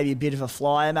wanted maybe a bit of a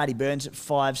flyer, Matty Burns at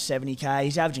 570k.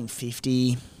 He's averaging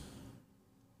 50.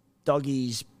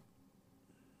 Doggies,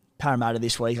 Parramatta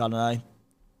this week, I don't know.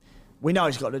 We know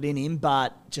he's got it in him,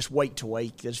 but just week to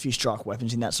week, there's a few strike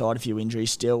weapons in that side, a few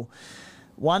injuries still.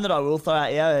 One that I will throw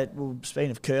out,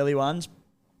 speaking of curly ones,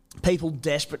 people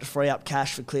desperate to free up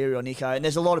cash for Cleary or Nico, and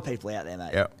there's a lot of people out there,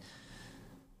 mate. Yep.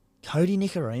 Cody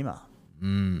Nikorima.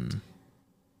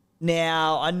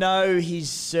 Now, I know he's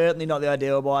certainly not the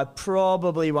ideal buy.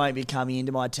 Probably won't be coming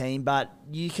into my team, but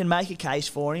you can make a case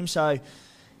for him. So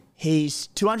he's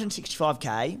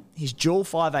 265k. He's dual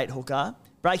 5'8 hooker.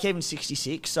 Break even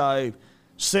 66, so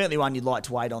certainly one you'd like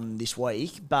to wait on this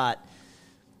week. But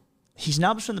his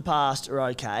numbers from the past are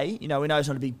okay. We know he's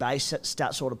not a big base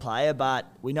stat sort of player, but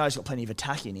we know he's got plenty of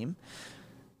attack in him.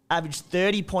 Averaged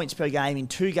 30 points per game in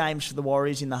 2 games for the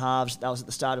Warriors in the halves. That was at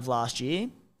the start of last year.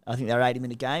 I think they were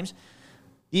 80-minute games.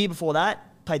 The year before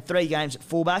that, played 3 games at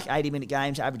fullback, 80-minute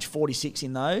games, averaged 46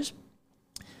 in those.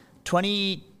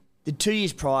 The 2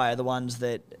 years prior, the ones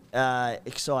that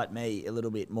excite me a little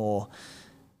bit more,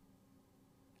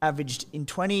 averaged in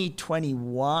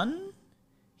 2021,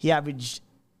 he averaged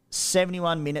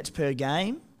 71 minutes per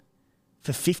game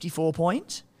for 54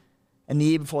 points. And the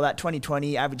year before that,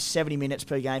 2020, averaged 70 minutes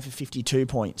per game for 52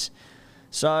 points.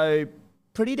 So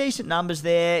pretty decent numbers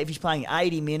there. If he's playing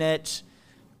 80 minutes,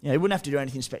 he wouldn't have to do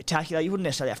anything spectacular. You wouldn't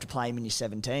necessarily have to play him when you're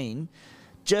 17.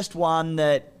 Just one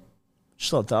that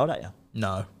just thought I'd throw it at you.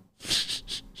 No,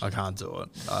 I can't do it.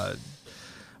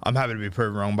 I'm happy to be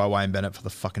proven wrong by Wayne Bennett for the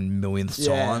fucking millionth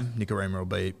time. Nikorima will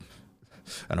be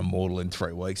an immortal in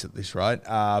 3 weeks at this rate.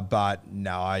 But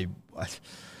no, I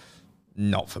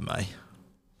not for me.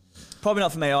 Probably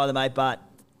not for me either, mate, but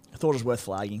I thought it was worth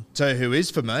flagging. So who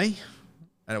is for me?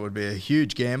 And it would be a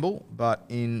huge gamble, but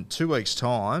in 2 weeks'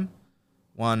 time,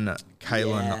 one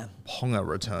Kalen Ponga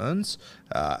returns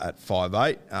at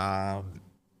 5'8".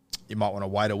 You might want to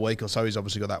wait a week or so. He's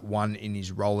obviously got that 1 in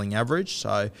his rolling average,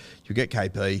 so you'll get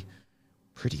KP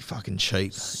pretty fucking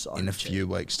cheap in a few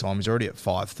weeks' time. He's already at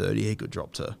 530. He could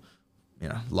drop to,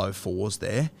 low 4s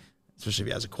there, especially if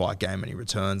he has a quiet game and he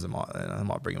returns. They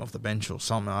might bring him off the bench or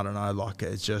something. I don't know.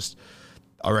 It's just,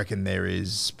 I reckon there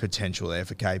is potential there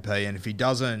for KP. And if he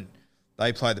doesn't,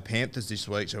 they play the Panthers this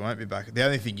week, so he won't be back. The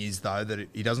only thing is, though, that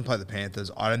he doesn't play the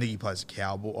Panthers. I don't think he plays the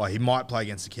Cowboys. Or he might play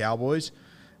against the Cowboys.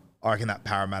 I reckon that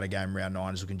Parramatta game round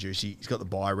 9 is looking juicy. He's got the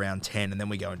bye round 10, and then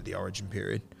we go into the Origin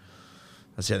period.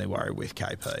 That's the only worry with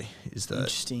KP is that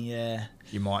interesting, yeah.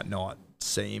 You might not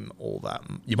see him all that.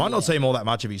 You might not see him all that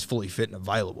much if he's fully fit and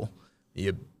available.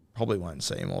 You probably won't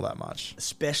see him all that much,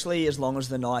 especially as long as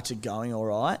the Knights are going all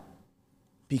right,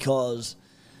 because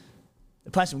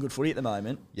they're playing some good footy at the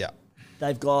moment. Yeah,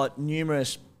 they've got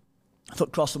numerous. I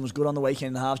thought Crossland was good on the weekend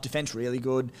in the halves. Defence really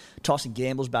good. Tyson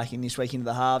Gamble's back in this week into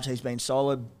the halves. He's been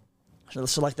solid. So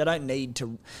they don't need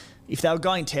to. If they were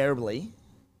going terribly,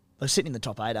 they're sitting in the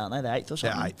top 8, aren't they? They're 8th or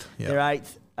something. They're 8th. Yeah. They're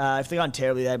 8th. If they're going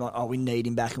terribly, they're like, we need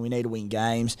him back and we need to win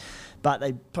games. But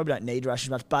they probably don't need rush as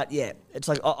much. But yeah, it's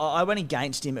like I went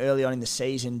against him early on in the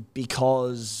season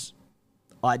because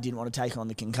I didn't want to take on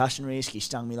the concussion risk. He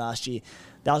stung me last year.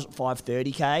 That was at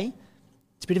 530k.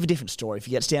 It's a bit of a different story. If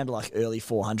he gets down to like early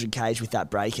 400Ks with that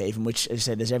break even, which, as I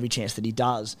said, there's every chance that he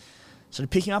does. So to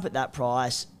pick him up at that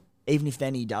price, even if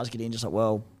then he does get in, just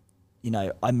like,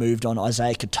 I moved on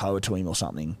Isaiah Katoa to him or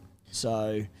something.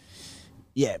 So,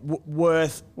 yeah,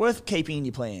 worth keeping in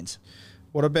your plans.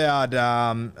 What about,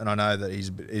 and I know that he's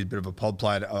a bit of a pod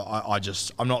player,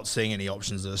 I'm not seeing any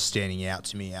options that are standing out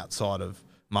to me outside of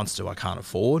Munster I can't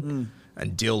afford,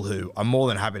 and Dill, who I'm more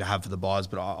than happy to have for the buys,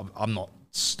 but I'm not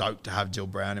stoked to have Dill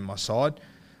Brown in my side.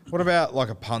 What about like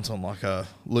a punt on like a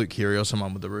Luke Keary or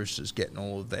someone with the Roosters getting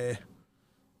all of their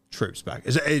troops back?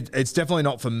 It's definitely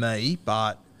not for me,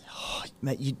 but... Oh,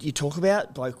 mate, you talk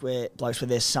about blokes where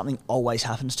there's something always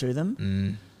happens to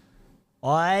them.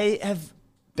 I have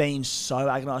been so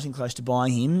agonising close to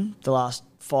buying him the last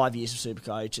 5 years of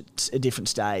SuperCoach at a different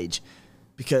stage,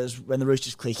 because when the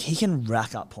Roosters click, he can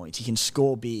rack up points, he can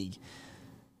score big,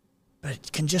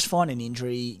 but can just find an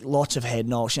injury, lots of head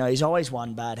knocks. He's always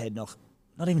one bad head knock,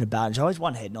 not even a bad, he's always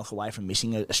one head knock away from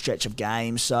missing a stretch of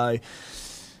games. So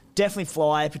definitely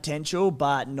flyer potential,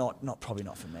 but probably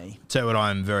not for me. Tell you what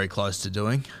I'm very close to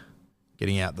doing,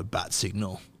 getting out the bat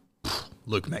signal.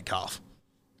 Luke Metcalf.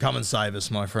 Come and save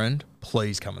us, my friend.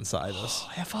 Please come and save us.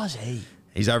 How far is he?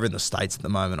 He's over in the States at the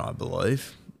moment, I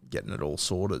believe, getting it all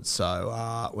sorted.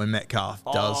 So when Metcalf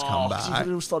does come back... He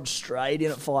could have slid straight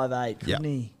in at 5'8", couldn't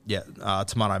he? Yeah.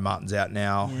 Tomato Martin's out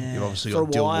now. Yeah. You've obviously For got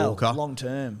a Dill while, Walker. long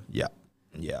term. Yeah.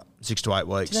 6 to 8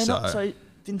 weeks. Did they not? So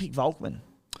didn't pick Volkman?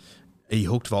 He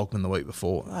hooked Volkman the week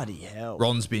before. Bloody hell.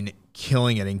 Ron's been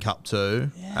killing it in Cup 2.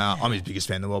 Yeah. I'm his biggest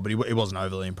fan in the world, but he wasn't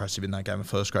overly impressive in that game of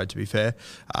first grade, to be fair.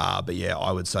 But yeah,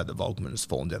 I would say that Volkman has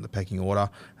fallen down the pecking order.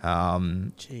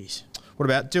 Jeez. What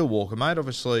about Dill Walker, mate?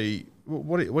 Obviously,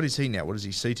 what is he now? What is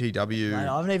he, CTW? Mate,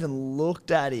 I haven't even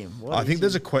looked at him. I think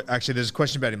there's a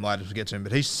question about him later as we get to him,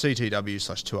 but he's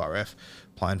CTW/2RF,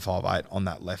 playing 5'8" on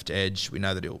that left edge. We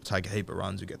know that he'll take a heap of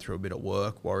runs, he'll get through a bit of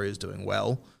work. Warriors doing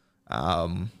well.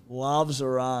 Loves a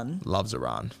run. Loves a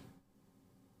run.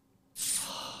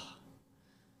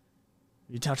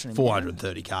 You're touching him.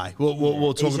 430k.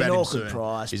 We'll talk about him soon.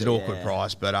 Price, He's an awkward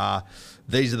price, but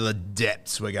these are the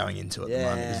depths we're going into at the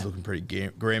moment. He's looking pretty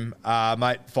grim.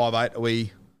 Mate, 5'8", are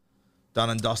we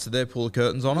done and dusted there? Pull the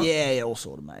curtains on it? Yeah, all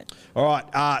sorted, mate. All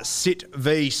right, Sit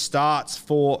V starts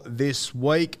for this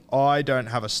week. I don't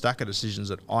have a stack of decisions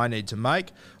that I need to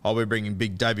make. I'll be bringing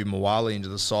big Davey Mwali into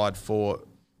the side for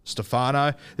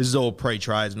Stefano. This is all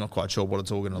pre-trades. I'm not quite sure what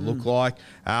it's all going to look like.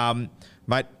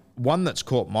 Mate, one that's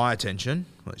caught my attention,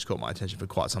 well, it's caught my attention for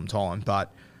quite some time,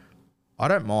 but I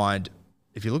don't mind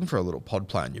if you're looking for a little pod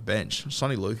play on your bench.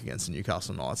 Sonny Luke against the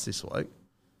Newcastle Knights this week.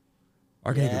 I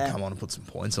reckon he could come on and put some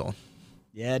points on.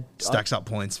 Yeah. Stacks up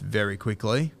points very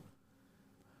quickly.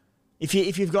 If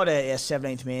you've got a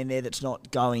 17th man there that's not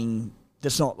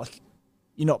like,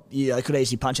 you could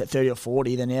easily punch at 30 or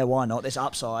 40, then yeah, why not? There's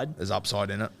upside. There's upside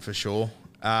in it, for sure.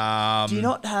 Do you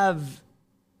not have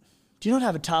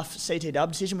a tough CTW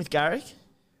decision with Garrick?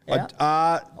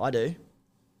 I do.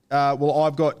 Well,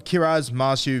 I've got Kiraz,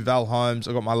 Marsu, Val Holmes.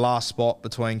 I've got my last spot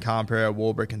between Canberra,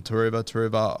 Warbrick and Taruva.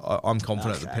 Taruva, I'm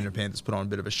confident the Penrith Panthers put on a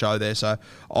bit of a show there, so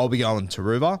I'll be going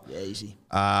Taruva. Yeah, easy.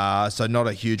 So not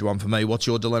a huge one for me. What's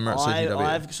your dilemma at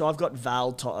CTW? I've got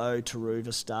Val, To'o,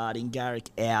 Taruva starting, Garrick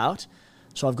out.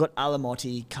 So I've got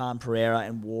Alamotti, Khan Pereira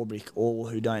and Warbrick, all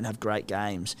who don't have great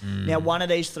games. Now, one of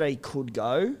these three could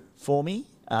go for me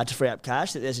to free up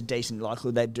cash. That there's a decent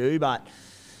likelihood they do, but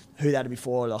who that'd be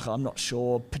for, I'm not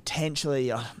sure.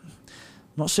 Potentially, I'm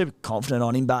not super confident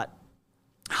on him, but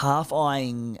half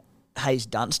eyeing Hayes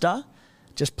Dunster,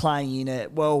 just playing in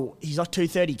it. Well, he's like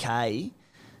 230k.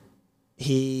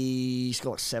 He's got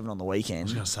like 7 on the weekend. I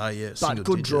was going to say, yeah. But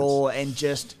good draw, and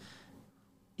just,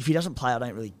 if he doesn't play, I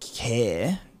don't really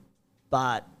care.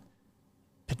 But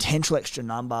potential extra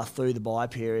number through the bye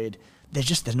period.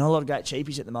 There's not a lot of great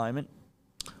cheapies at the moment.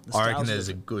 I reckon there's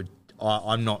a good...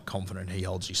 I'm not confident he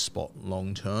holds his spot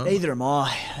long term. Neither am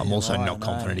I. I'm also not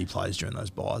confident he plays during those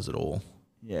buys at all.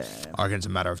 Yeah. I reckon it's a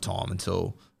matter of time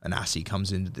until an Assy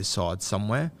comes into this side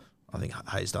somewhere. I think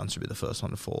Hayes Dunn should be the first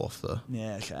one to fall off the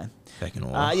second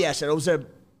order. So it was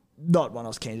not one I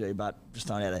was keen to do, but just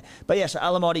throwing it out there. But yeah, so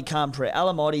Alamotti, Khan Pereira.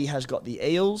 Alamotti has got the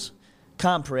Eels.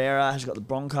 Khan Pereira has got the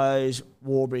Broncos.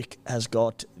 Warbrick has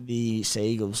got the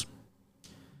Seagulls.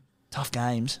 Tough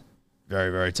games.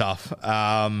 Very, very tough.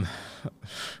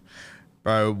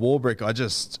 Bro, Warbrick, he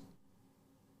just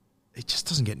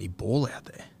doesn't get any ball out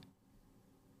there.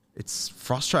 It's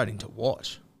frustrating to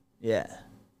watch. Yeah.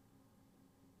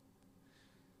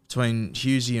 Between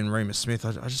Hughesy and Remus Smith,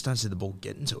 I just don't see the ball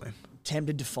getting to him.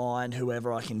 Tempted to find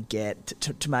whoever I can get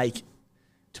to make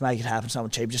it happen,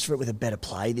 someone cheap, just for it with a better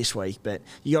play this week. But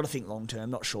you got to think long term,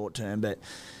 not short term. But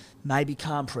maybe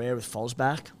Khan Pereira with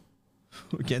Fosback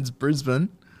against Brisbane.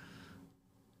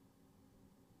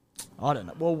 I don't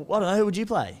know. Well, I don't know. Who would you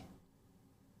play?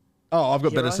 Oh, I've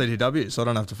got better CTW, so I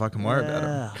don't have to fucking worry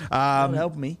about it. That would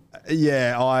help me.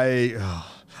 Yeah,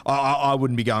 I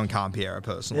wouldn't be going Khan Pereira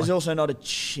personally. There's also not a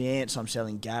chance I'm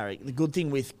selling Garrick. The good thing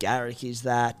with Garrick is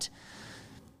that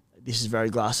this is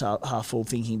very glass half full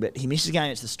thinking, but he misses a game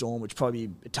against the Storm, which probably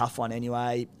be a tough one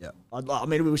anyway. Yeah. I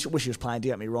mean, we wish he was playing, to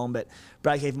get me wrong, but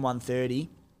break even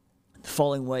 130. The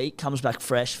following week, comes back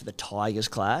fresh for the Tigers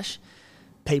clash.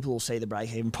 People will see the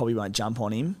break even, probably won't jump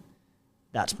on him.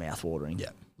 That's mouth-watering.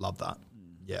 Yeah, love that.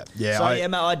 Yeah. So,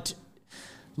 mate,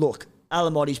 look,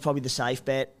 Alamotti's probably the safe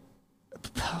bet.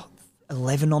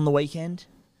 11 on the weekend.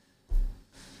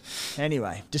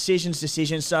 Anyway, decisions.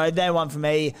 So they're one for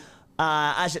me.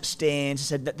 As it stands, I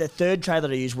said that the third trade that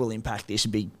I use will impact this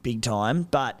big time,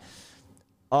 but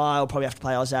I'll probably have to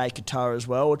play Isaiah Katoa as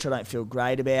well, which I don't feel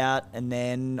great about. And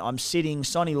then I'm sitting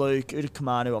Sonny Luke, Uta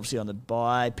Kamanu obviously on the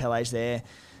bye, Pele's there,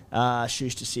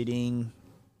 Schuster sitting.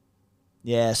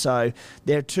 Yeah, so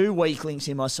there are 2 weak links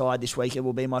in my side this week. It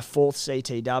will be my 4th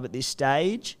CTW at this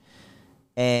stage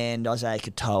and Isaiah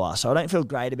Katoa. So I don't feel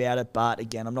great about it, but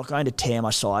again, I'm not going to tear my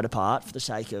side apart for the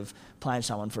sake of playing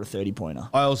someone for a 30-pointer.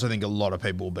 I also think a lot of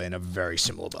people will be in a very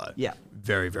similar boat. Yeah.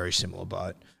 Very, very similar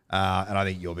boat. And I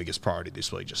think your biggest priority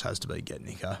this week just has to be get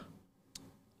Nico.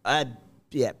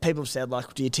 Yeah, people have said,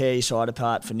 like, do you tear your side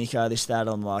apart for Nico, this, that?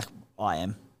 I'm like, I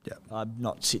am. Yeah. I'm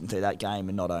not sitting through that game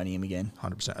and not owning him again.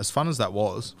 100%. As fun as that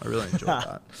was, I really enjoyed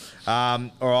that.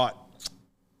 All right.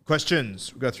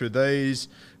 Questions. We'll go through these.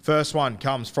 First one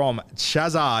comes from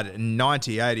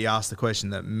Chazard98. He asked the question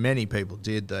that many people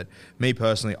did that me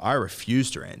personally, I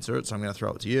refuse to answer it, so I'm going to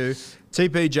throw it to you.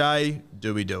 TPJ,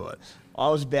 do we do it? I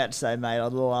was about to say, mate,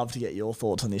 I'd love to get your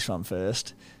thoughts on this one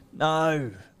first.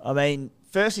 No. I mean,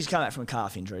 first he's come out from a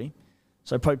calf injury,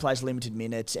 so probably plays limited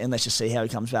minutes, and let's just see how he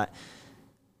comes back.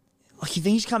 Like, you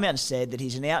think he's come out and said that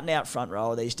he's an out-and-out front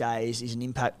rower these days, he's an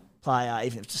impact player,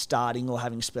 even if it's starting or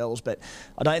having spells, but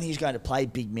I don't think he's going to play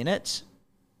big minutes.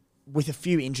 With a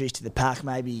few injuries to the pack,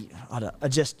 maybe,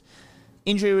 just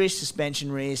injury risk,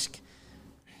 suspension risk,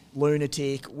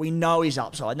 lunatic. We know he's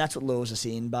upside, and that's what lures us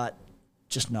in, but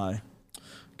just no.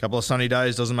 Couple of sunny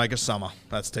days doesn't make a summer.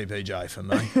 That's TPJ for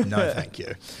me. No, thank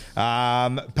you.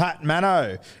 Pat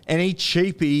Mano, any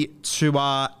cheapie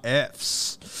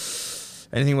 2RFs?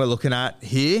 Anything we're looking at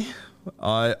here?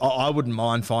 I wouldn't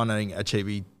mind finding a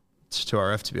cheapie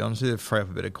 2RF, to be honest with you. Free up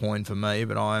a bit of coin for me,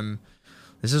 but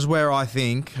this is where I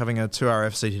think having a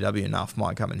 2RF CTW enough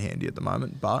might come in handy at the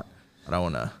moment, but I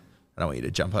don't want you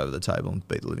to jump over the table and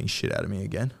beat the living shit out of me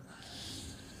again.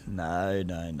 No.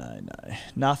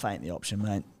 Enough ain't the option,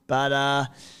 mate. But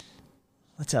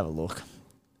let's have a look.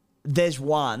 There's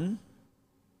one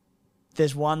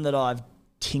that I've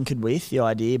tinkered with, the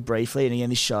idea, briefly, and again,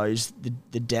 this shows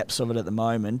the depths of it at the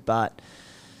moment, but...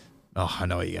 Oh, I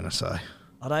know what you're going to say.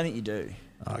 I don't think you do.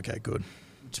 Okay, good.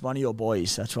 It's one of your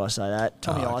boys, that's why I say that.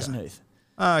 Tommy Eisenhuth.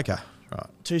 Okay, right.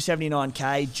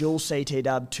 279k, dual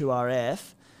CTW 2RF.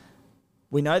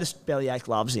 We know the bellyache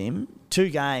loves him. 2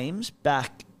 games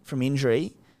back from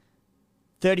injury.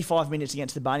 35 minutes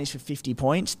against the Bunnies for 50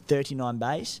 points, 39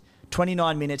 base.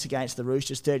 29 minutes against the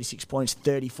Roosters, 36 points,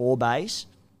 34 base.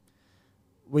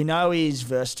 We know he's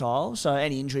versatile, so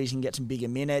any injuries, he can get some bigger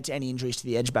minutes. Any injuries to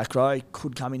the edge back row,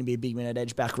 could come in and be a big minute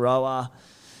edge back rower.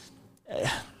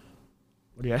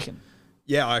 What do you reckon?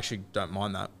 Yeah, I actually don't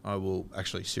mind that. I will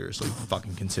actually seriously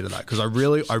fucking consider that because I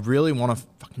really want to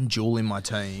fucking jewel in my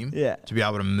team to be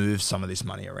able to move some of this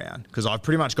money around because I've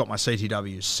pretty much got my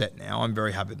CTWs set now. I'm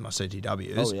very happy with my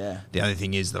CTWs. Oh, yeah. The only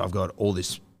thing is that I've got all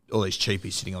these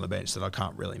cheapies sitting on the bench that I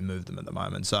can't really move them at the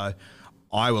moment. So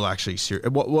I will actually...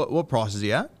 What price is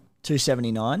he at?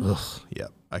 279. Ugh,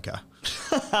 yep. Okay.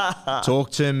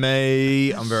 Talk to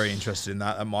me. I'm very interested in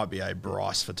that. That might be a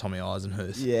Bryce for Tommy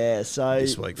Eisenhuth. Yeah, so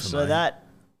this week for me. That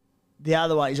the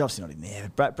other one, he's obviously not in there.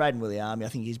 Braden Williami, I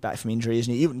think he's back from injury,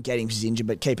 isn't he? You wouldn't get him because he's injured,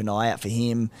 but keep an eye out for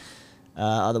him.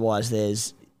 Otherwise,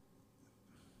 there's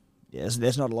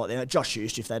not a lot there. Josh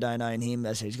Hughes, if they don't own him,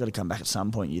 he's got to come back at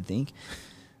some point, you'd think.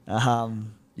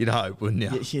 You'd hope, wouldn't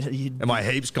you? Am I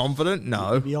heaps confident?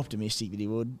 No. You'd be optimistic that he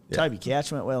would. Yeah. Toby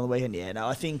Couch went well on the weekend. Yeah, no,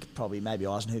 I think probably maybe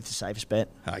Eisenhuth's the safest bet.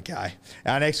 Okay.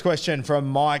 Our next question from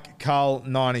Mike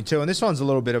Cull92, and this one's a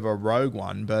little bit of a rogue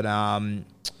one, but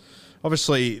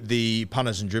obviously the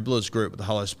punters and dribblers group with the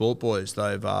Hello Sport Boys,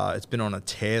 it's been on a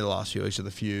tear the last few weeks with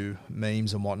a few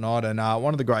memes and whatnot, and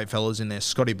one of the great fellas in there,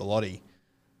 Scotty Bellotti.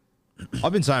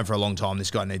 I've been saying for a long time this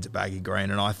guy needs a baggy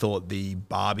green, and I thought the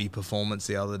Barbie performance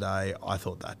the other day, I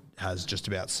thought that has just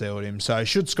about sealed him. So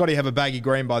should Scotty have a baggy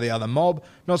green by the other mob?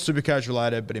 Not Supercoach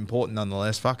related, but important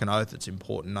nonetheless. Fucking oath, it's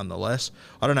important nonetheless.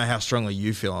 I don't know how strongly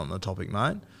you feel on the topic,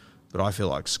 mate, but I feel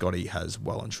like Scotty has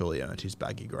well and truly earned his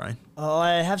baggy green.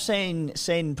 I have seen,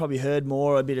 probably heard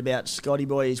more a bit about Scotty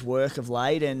Boy's work of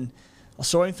late, and I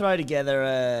saw him throw together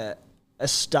a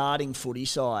starting footy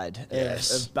side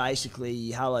of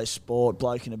basically Hello Sport,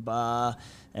 bloke in a bar,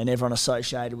 and everyone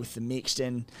associated with the mixed.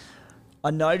 And I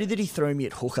noted that he threw me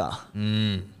at hooker,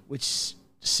 which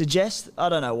suggests, I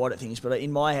don't know what it thinks, but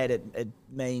in my head it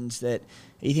means that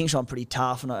he thinks I'm pretty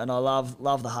tough, and I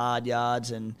love the hard yards.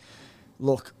 And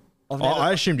look,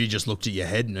 I assumed you just looked at your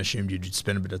head and assumed you'd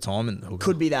spend a bit of time in the hooker.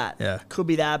 Could be that. Yeah. Could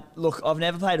be that. Look, I've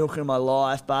never played hooker in my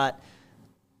life, but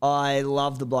I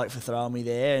love the bloke for throwing me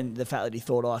there and the fact that he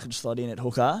thought I could slot in at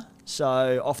hooker.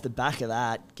 So off the back of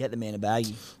that, get the man a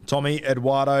baggy. Tommy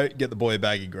Eduardo, get the boy a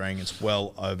baggy green. It's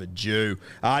well overdue.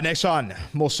 Next one,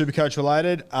 more Supercoach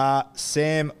related.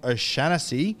 Sam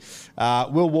O'Shaughnessy,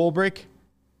 Will Warbrick,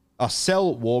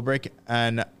 Sel Warbrick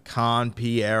and Khan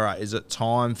Piera. Is it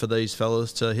time for these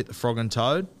fellas to hit the frog and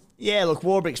toad? Yeah, look,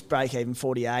 Warbrick's break-even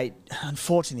 48.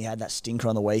 Unfortunately, he had that stinker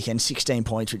on the weekend, 16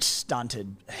 points, which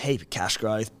stunted a heap of cash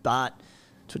growth. But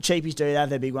that's what cheapies do. They have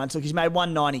their big ones. Look, he's made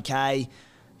 190K,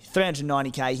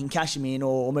 390K. You can cash him in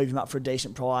or move him up for a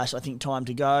decent price. I think time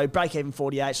to go. Break-even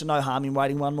 48, so no harm in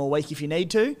waiting one more week if you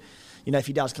need to. You know, if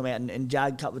he does come out and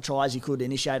jag a couple of tries, he could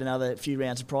initiate another few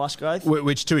rounds of price growth.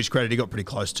 Which, to his credit, he got pretty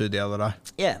close to the other day.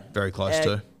 Yeah. Very close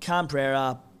to. Khan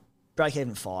Pereira,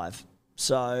 break-even 5.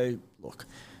 So, look,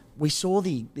 we saw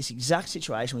this exact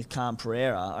situation with Khan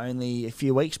Pereira only a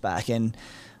few weeks back, and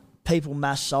people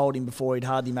mass sold him before he'd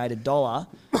hardly made $1.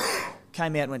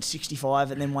 Came out and went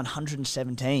 65 and then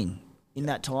 117. In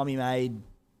that time, he made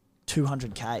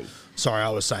 200K. Sorry, I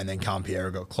was saying then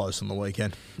Campiera got close on the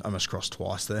weekend. Almost crossed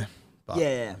twice there, but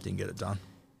didn't get it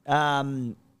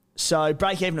done. So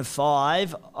break even of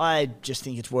 5. I just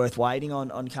think it's worth waiting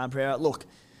on Campiera. Look,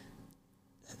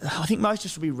 I think most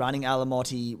of us will be running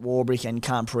Alamotti, Warbrick and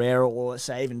Campiera, or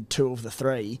say even 2 of the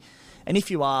 3. And if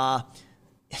you are,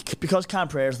 because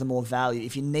Campiera is the more value,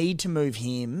 if you need to move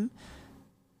him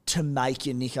to make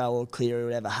your Nico or Cleary or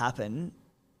whatever happen,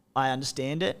 I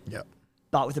understand it. Yep.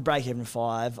 But with a break-even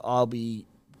 5, I'll be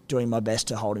doing my best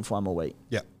to hold him for one more week.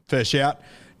 Yep. Fair shout.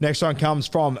 Next one comes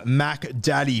from Mac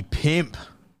Daddy Pimp.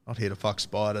 Not here to fuck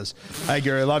spiders. Hey,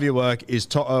 Gary, love your work. Is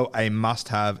Toto a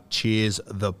must-have? Cheers,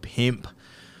 the pimp.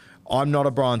 I'm not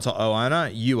a Brian Toto owner.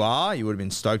 You are. You would have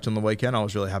been stoked on the weekend. I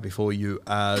was really happy for you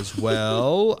as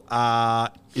well.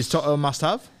 Is Toto a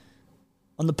must-have?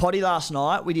 On the potty last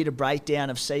night, we did a breakdown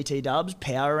of CTW's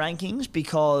power rankings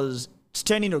because it's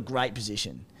turned into a great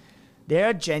position. There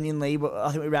are genuinely,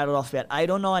 I think we rattled off about 8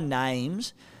 or 9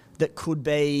 names that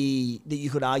you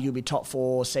could argue would be top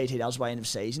 4 CTW's by end of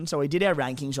season. So we did our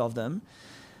rankings of them.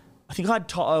 I think I had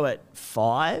Toto at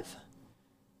 5.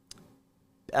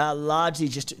 Largely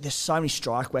just, there's so many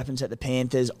strike weapons at the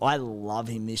Panthers. I love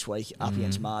him this week up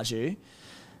against Marju.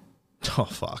 Oh,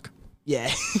 fuck.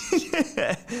 Yeah.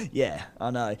 Yeah,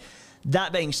 I know.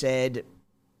 That being said,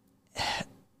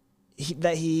 he's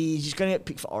going to get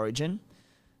picked for Origin.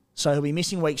 So he'll be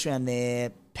missing weeks around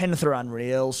there. Penrith are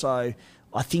unreal. So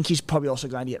I think he's probably also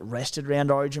going to get rested around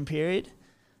Origin period.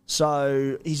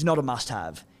 So he's not a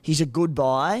must-have. He's a good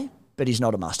buy, but he's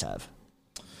not a must-have.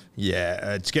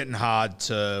 Yeah, it's getting hard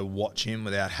to watch him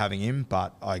without having him,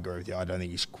 but I agree with you. I don't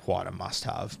think he's quite a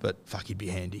must-have, but fuck, he'd be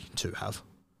handy to have.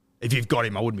 If you've got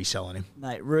him, I wouldn't be selling him.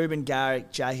 Mate, Ruben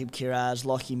Garrick, Jacob Kiraz,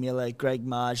 Lockie Miller, Greg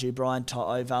Marju, Brian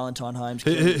Toto, Valentine Holmes.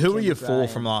 Who are your 4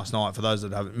 from last night? For those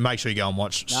that haven't, make sure you go and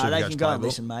watch SuperCoach. No, they can go and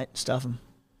listen, mate. Stuff them.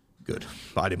 Good.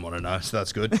 I didn't want to know, so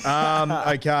that's good.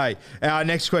 Okay. Our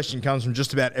next question comes from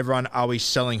just about everyone. Are we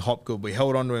selling Hopgood? We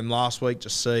held on to him last week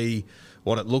to see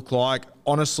what it looked like.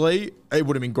 Honestly, it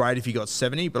would have been great if he got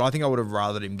 70, but I think I would have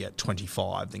rathered him get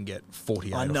 25 than get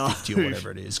 48 or 50 or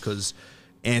whatever it is, because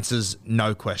answers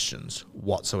no questions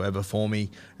whatsoever for me.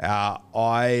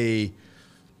 I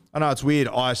know it's weird.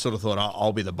 I sort of thought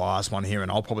I'll be the biased one here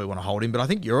and I'll probably want to hold him, but I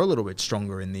think you're a little bit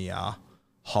stronger in the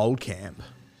hold camp.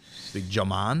 Big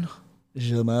Jaman.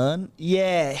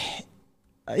 Yeah.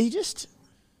 I just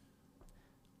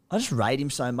rate him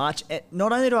so much.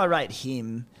 Not only do I rate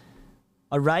him,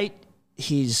 I rate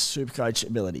his SuperCoach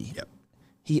ability. Yep.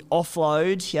 He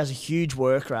offloads, he has a huge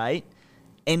work rate,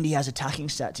 and he has attacking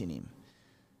stats in him.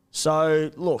 So,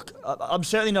 look, I'm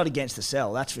certainly not against the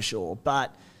sell, that's for sure.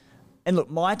 And look,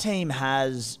 my team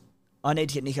I need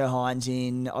to get Nico Hines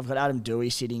in. I've got Adam Dewey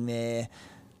sitting there.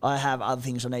 I have other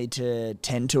things I need to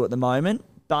tend to at the moment.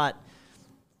 But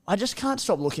I just can't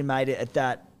stop looking, mate, at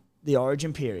the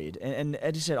Origin period. And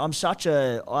as I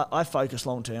said, I focus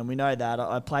long term. We know that.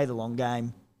 I play the long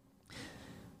game.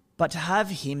 But to have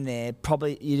him there,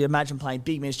 probably you'd imagine playing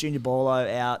big minutes, Junior Borlo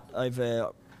out over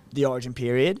the Origin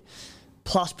period,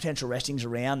 plus potential restings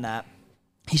around that.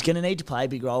 He's going to need to play a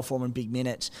big role for him in big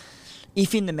minutes.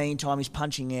 If in the meantime he's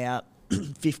punching out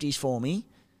 50s for me,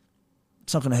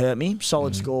 it's not going to hurt me.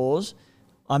 Solid scores.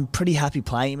 I'm pretty happy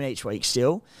playing him each week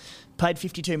still. Played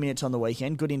 52 minutes on the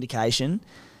weekend. Good indication.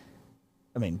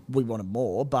 I mean, we wanted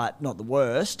more, but not the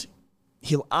worst.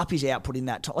 He'll up his output in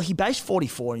that time. Like he based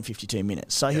 44 in 52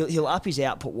 minutes. So he'll up his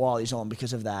output while he's on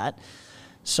because of that.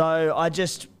 So I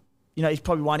just, he's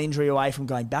probably one injury away from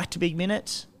going back to big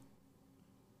minutes.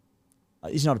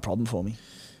 He's not a problem for me.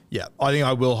 Yeah, I think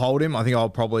I will hold him. I think I'll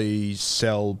probably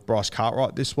sell Bryce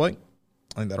Cartwright this week.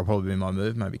 I think that'll probably be my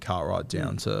move. Maybe Cartwright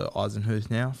down to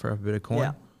Eisenhuth now for a bit of coin.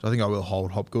 Yeah. So I think I will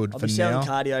hold Hopgood for now. I'll be selling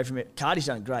Cardio from it. Cardi's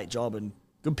done a great job, and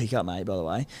Good pickup, mate, by the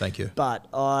way. Thank you. But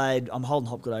I'm holding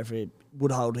Hopgood over it.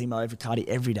 Would hold him over Cardi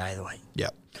every day of the week.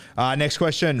 Yep. Next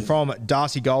question from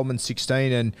Darcy Goldman,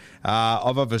 16. And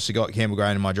I've obviously got Campbell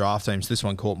Graham in my draft team, so this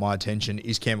one caught my attention.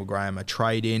 Is Campbell Graham a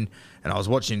trade-in? And I was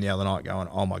watching him the other night going,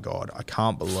 oh, my God, I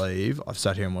can't believe I've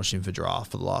sat here and watched him for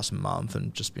draft for the last month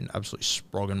and just been absolutely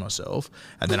sprogging myself.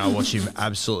 And then I watched him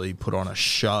absolutely put on a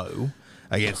show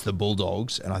against the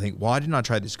Bulldogs. And I think, why didn't I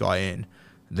trade this guy in?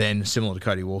 Then, similar to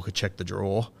Cody Walker, check the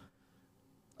draw.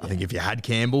 I think if you had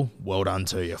Campbell, well done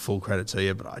to you, full credit to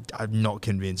you, but I'm not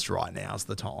convinced right now is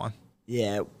the time.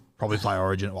 Yeah. Probably play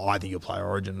Origin. Well, I think he'll play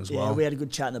Origin as well. Yeah, we had a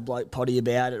good chat in the bloke potty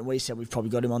about it, and we said we've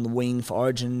probably got him on the wing for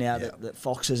Origin now that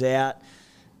Fox is out.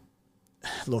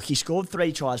 Look, he scored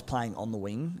 3 tries playing on the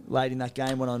wing late in that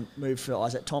game when I moved for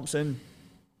Isaac Thompson.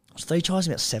 It was 3 tries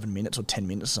in about 7 minutes or 10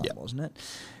 minutes or something, wasn't it?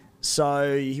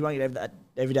 So he won't get that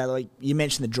every day of the week. You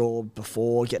mentioned the draw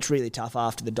before. It gets really tough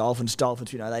after the Dolphins.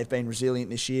 Dolphins, they've been resilient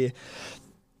this year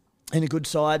in a good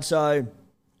side. So,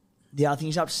 yeah, I think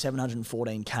he's up to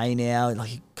 714K now.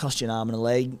 Like, it cost you an arm and a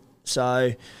leg.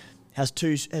 So, has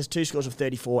two scores of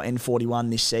 34 and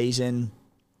 41 this season.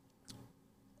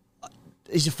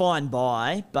 He's a fine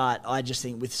buy, but I just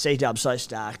think with C-Dub so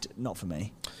stacked, not for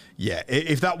me. Yeah,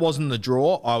 if that wasn't the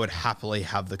draw, I would happily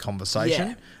have the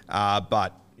conversation. Yeah.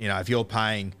 But, if you're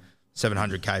paying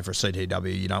 $700K for a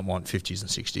CTW, you don't want 50s and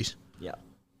 60s. Yeah.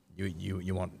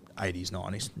 You want 80s,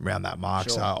 90s, around that mark.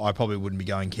 Sure. So I probably wouldn't be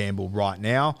going Campbell right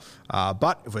now.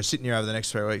 But if we're sitting here over the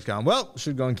next 3 weeks going, well,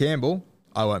 should have gone Campbell,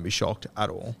 I won't be shocked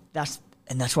at all. That's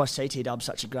why CTW's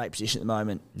such a great position at the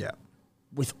moment. Yeah.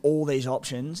 With all these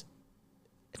options,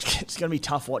 it's going to be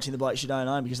tough watching the blokes you don't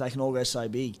own because they can all go so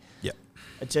big. Yeah.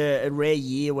 It's a rare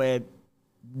year where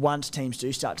once teams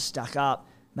do start to stack up,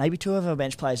 maybe 2 of our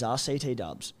bench players are CT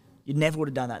dubs. You never would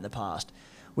have done that in the past.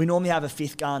 We normally have a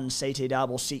 5th gun CT dub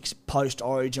or 6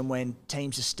 post-origin when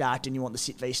teams are stacked and you want the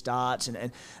sit v starts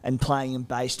and playing them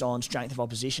based on strength of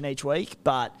opposition each week.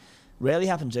 But rarely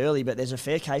happens early, but there's a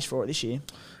fair case for it this year.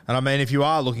 And I mean, if you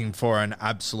are looking for an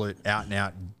absolute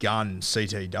out-and-out gun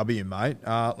CTW, mate,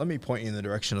 let me point you in the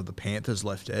direction of the Panthers'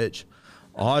 left edge.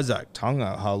 Isaac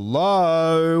Tunga,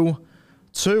 hello.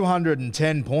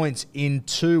 210 points in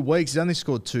 2 weeks. He's only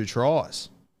scored 2 tries.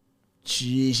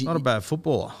 Jeez. Not a bad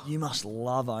footballer. You must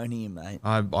love owning him, mate.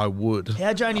 I would.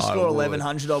 How'd you only score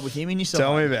 1,100 odd with him in your side?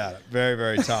 Tell me about it. Very,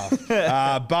 very tough.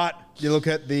 But you look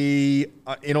at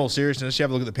in all seriousness, you have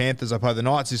a look at the Panthers. They play the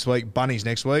Knights this week, Bunnies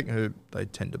next week, who they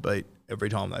tend to beat every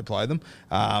time they play them.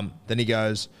 Then he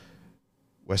goes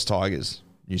West Tigers,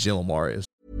 New Zealand Warriors.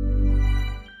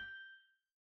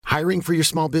 Hiring for your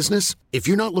small business? If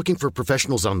you're not looking for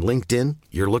professionals on LinkedIn,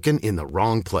 you're looking in the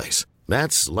wrong place.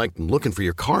 That's like looking for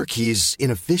your car keys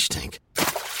in a fish tank.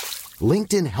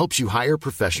 LinkedIn helps you hire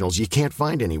professionals you can't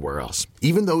find anywhere else,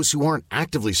 even those who aren't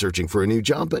actively searching for a new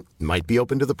job but might be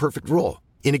open to the perfect role.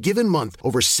 In a given month,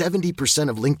 over 70%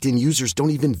 of LinkedIn users don't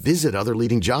even visit other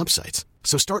leading job sites.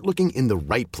 So start looking in the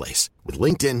right place. With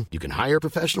LinkedIn, you can hire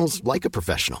professionals like a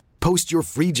professional. Post your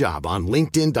free job on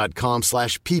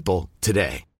linkedin.com/people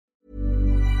today.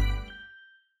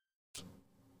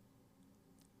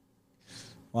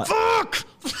 What? Fuck!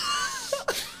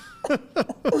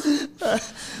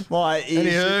 My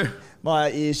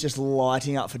ears just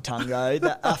lighting up for Tungo.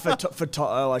 For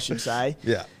Toto, I should say.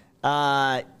 Yeah.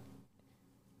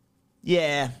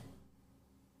 Yeah.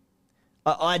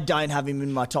 I don't have him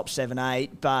in my top 7,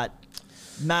 8, but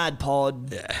mad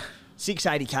pod. Yeah.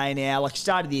 680K now. Like,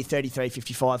 started the year 33,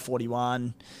 55,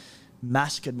 41.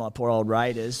 Massacred my poor old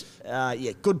Raiders.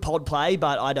 Good pod play,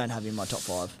 but I don't have him in my top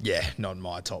 5. Yeah, not in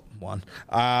my top 1.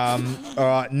 All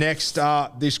right, next,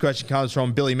 this question comes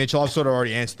from Billy Mitchell. I've sort of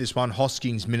already answered this one.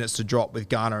 Hoskins' minutes to drop with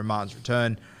Garner and Martin's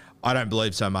return. I don't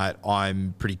believe so, mate.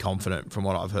 I'm pretty confident from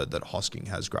what I've heard that Hosking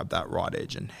has grabbed that right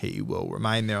edge and he will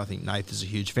remain there. I think Nath is a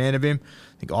huge fan of him.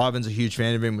 I think Ivan's a huge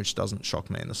fan of him, which doesn't shock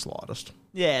me in the slightest.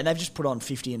 Yeah, and they've just put on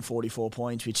 50 and 44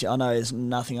 points, which I know is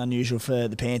nothing unusual for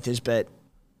the Panthers, but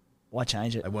why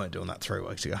change it? They weren't doing that 3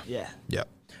 weeks ago. Yeah. Yep.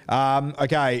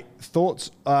 Okay,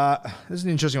 thoughts. This is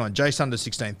an interesting one. Jace under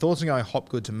 16. Thoughts on going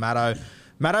Hopgood to Maddo.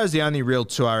 Maddo's the only real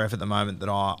 2RF at the moment that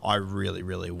I really,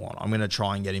 really want. I'm going to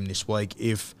try and get him this week.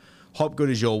 If Hopgood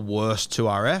is your worst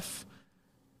 2RF,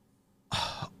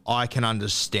 I can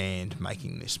understand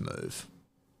making this move.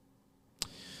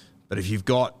 But if you've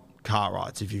got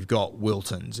Cartwrights, if you've got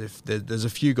Wiltons, if there's a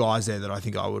few guys there that I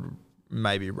think I would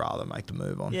maybe rather make the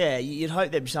move on. Yeah, you'd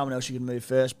hope there'd be someone else you could move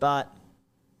first, but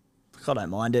I don't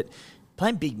mind it.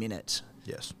 Playing big minutes.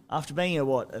 Yes. After being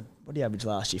what did he average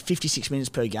last year? 56 minutes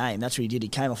per game. That's what he did. He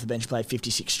came off the bench, played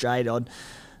 56 straight on.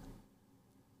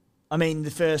 I mean,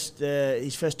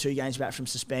 his first 2 games back from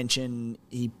suspension,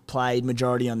 he played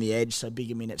majority on the edge, so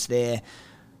bigger minutes there.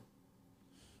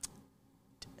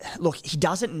 Look, he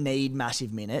doesn't need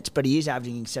massive minutes, but he is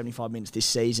averaging 75 minutes this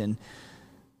season.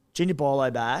 Junior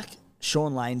Bolo back,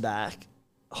 Sean Lane back,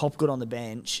 Hopgood on the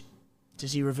bench.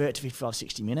 Does he revert to 55,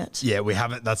 60 minutes? Yeah, we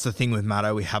haven't. That's the thing with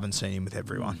Matto. We haven't seen him with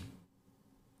everyone.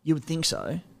 You would think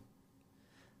so.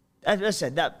 As I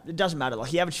said, that it doesn't matter.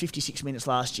 Like, he averaged 56 minutes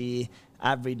last year,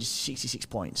 averaged 66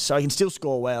 points. So he can still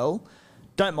score well.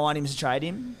 Don't mind him to trade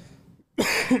him.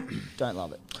 Don't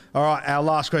love it. All right, our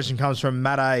last question comes from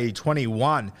Matt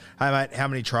A21. Hey, mate, how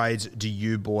many trades do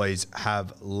you boys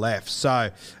have left? So,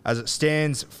 as it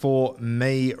stands for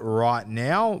me right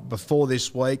now, before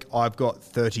this week, I've got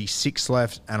 36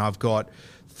 left and I've got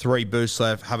 3 boosts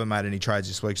left. Haven't made any trades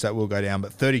this week, so that will go down.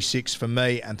 But 36 for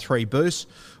me and 3 boosts.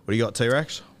 What do you got,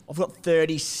 T-Rex? I've got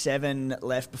 37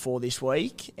 left before this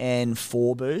week and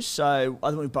 4 boosts. So I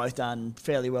think we've both done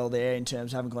fairly well there in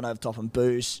terms of having gone over top on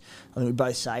boosts. I think we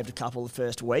both saved a couple the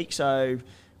first week. So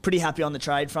pretty happy on the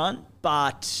trade front,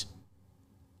 but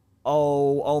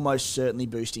almost certainly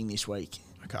boosting this week.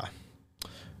 Okay.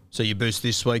 So you boost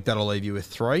this week, that'll leave you with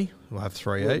 3. We'll have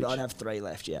 3 each. I'd have 3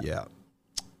 left, yeah. Yeah.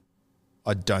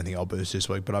 I don't think I'll boost this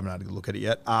week, but I haven't had a look at it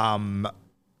yet.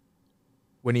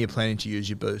 When are you planning to use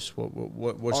your boost?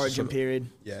 What's Origin period.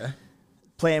 Yeah.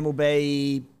 Plan will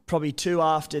be probably 2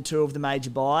 after 2 of the major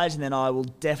buys, and then I will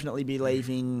definitely be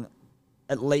leaving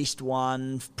at least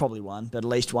 1, probably 1, but at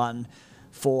least 1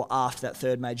 for after that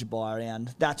 3rd major buy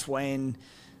round. That's when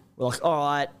we're like, all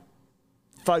right,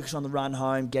 focus on the run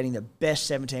home, getting the best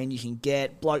 17 you can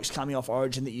get. Blokes coming off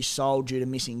Origin that you sold due to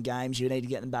missing games, you need to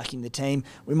get them back in the team.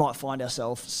 We might find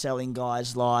ourselves selling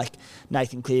guys like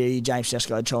Nathan Cleary, James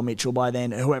Sesko, Joel Mitchell by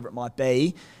then, whoever it might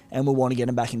be, and we'll want to get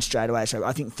them back in straight away. So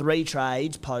I think 3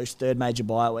 trades post 3rd major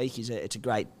buy week it's a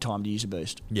great time to use a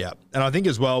boost. Yeah, and I think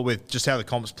as well with just how the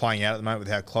comp's playing out at the moment, with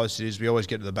how close it is, we always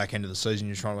get to the back end of the season,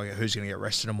 you're trying to work out who's going to get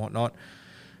rested and whatnot.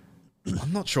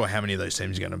 I'm not sure how many of those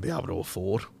teams are going to be able to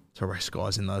afford to rest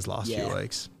guys in those last few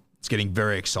weeks. It's getting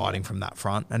very exciting from that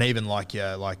front. And even like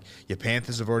your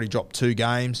Panthers have already dropped 2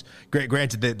 games.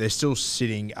 Granted, they're still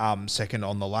sitting second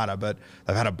on the ladder, but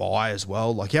they've had a bye as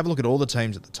well. Like, you have a look at all the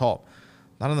teams at the top.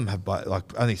 None of them have,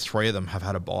 only 3 of them have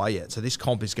had a bye yet. So this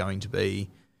comp is going to be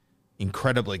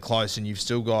incredibly close. And you've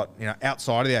still got,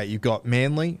 outside of that, you've got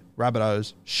Manly,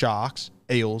 Rabbitohs, Sharks,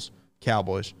 Eels,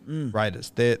 Cowboys,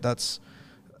 Raiders.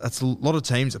 That's a lot of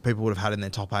teams that people would have had in their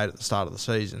top 8 at the start of the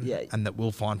season, and that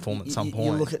will find form at some point.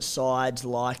 You look at sides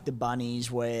like the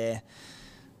Bunnies where,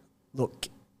 look,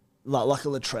 like a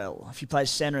Latrell, if you play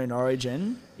centre in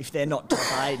Origin, if they're not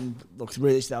top 8, and look,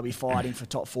 really they'll be fighting for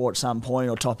top 4 at some point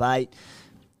or top 8,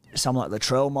 someone like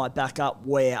Latrell might back up,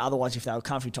 where otherwise if they were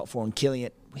comfy top 4 and killing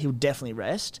it, he would definitely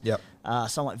rest. Yep.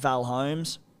 Someone like Val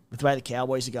Holmes, with the way the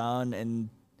Cowboys are going, and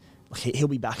he'll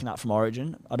be backing up from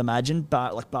Origin, I'd imagine,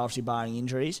 but obviously barring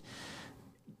injuries.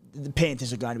 The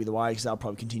Panthers are going to be the worry because they'll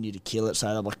probably continue to kill it. So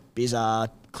they'll like Bizarre,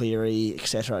 Cleary,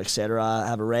 etc.,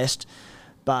 have a rest.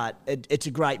 But it's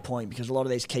a great point because a lot of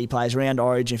these key players around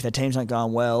Origin, if their teams aren't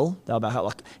going well, they'll back up.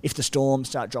 Like, if the Storm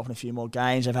start dropping a few more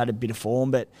games, they've had a bit of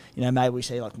form, but maybe we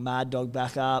see like Mad Dog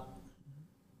back up.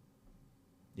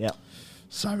 Yeah.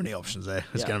 So many options there.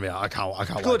 It's going to be. I can't wait.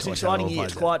 It's an exciting year.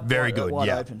 It's quite very good. Wide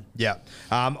open. Yeah.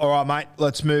 All right, mate.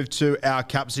 Let's move to our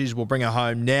capsies. We'll bring it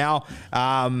home now.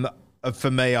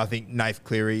 For me, I think Nath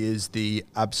Cleary is the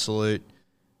absolute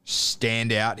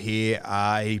standout here.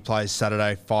 He plays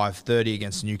Saturday 5:30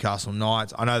 against the Newcastle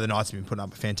Knights. I know the Knights have been putting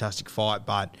up a fantastic fight,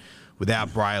 but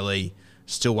without Brayley,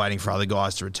 still waiting for other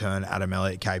guys to return. Adam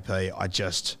Elliott, KP.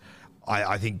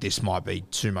 I think this might be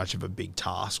too much of a big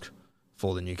task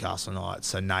for the Newcastle Knights.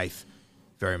 So Nath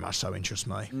very much so interests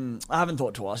me. I haven't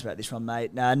thought twice about this one,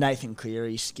 mate. Nathan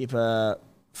Cleary, skipper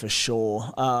for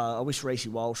sure. I wish Reece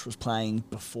Walsh was playing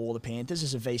before the Panthers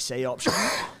as a VC option.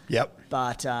 Yep.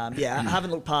 But, I haven't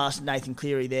looked past Nathan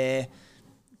Cleary there.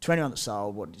 21 that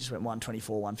sold, just went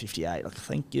 124, 158.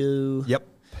 Thank you. Yep.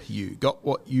 You got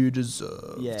what you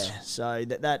deserved. Yeah, so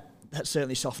that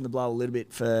certainly softened the blow a little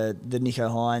bit for the Nico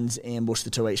Hines ambush the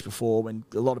 2 weeks before when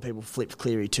a lot of people flipped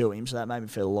Cleary to him, so that made me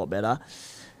feel a lot better.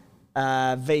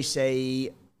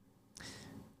 VC,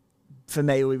 for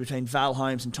me, will be between Val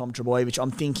Holmes and Tom Trebojevic.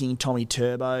 I'm thinking Tommy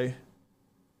Turbo.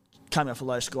 Coming off a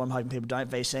low score, I'm hoping people don't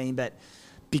VC him, but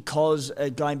because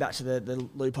going back to the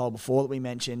loophole before that we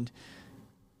mentioned,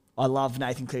 I love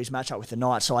Nathan Cleary's matchup with the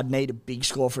Knights, so I'd need a big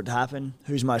score for it to happen.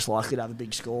 Who's most likely to have a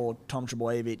big score? Tom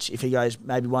Trebojevic. If he goes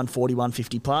maybe 140,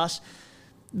 150 plus,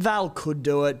 Val could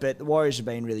do it, but the Warriors have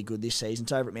been really good this season.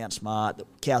 It's over at Mount Smart. The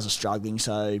Cows are struggling,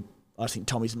 so I think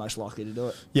Tommy's the most likely to do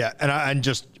it. Yeah, and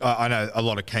I know a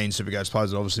lot of keen SuperCoach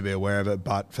players would obviously be aware of it,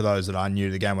 but for those that are new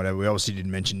to the game, whatever, we obviously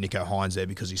didn't mention Nico Hines there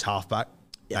because he's halfback.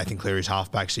 Yep. Nathan Cleary's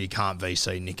halfback, so you can't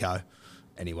VC Nico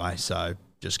anyway. So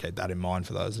just keep that in mind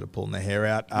for those that are pulling their hair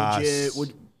out.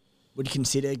 Would you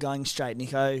consider going straight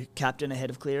Nico captain ahead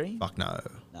of Cleary? Fuck no.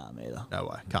 No, me either. No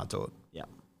way. Can't do it. Yeah.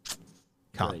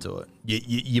 Can't do it.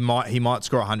 He might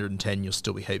score 110. You'll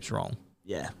still be heaps wrong.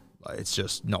 Yeah. Like, it's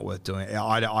just not worth doing it.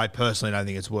 I personally don't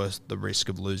think it's worth the risk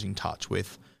of losing touch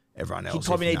with everyone else. He'd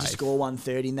probably need to score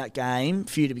 130 in that game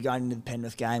for you to be going into the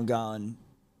Penrith game going,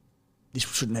 this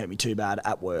shouldn't hurt me too bad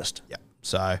at worst. Yeah.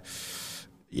 So,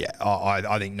 yeah,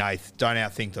 I think Nath, don't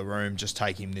outthink the room. Just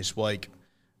take him this week.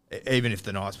 Even if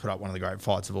the Knights put up one of the great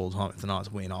fights of all time, if the Knights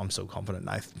win, I'm still confident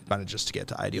Nath manages to get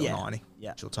to 80 or 90.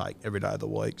 Yeah. She'll take every day of the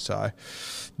week. So,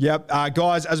 yep.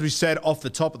 Guys, as we said off the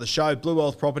top of the show, Blue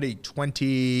Wealth Property,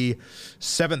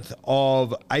 27th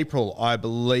of April, I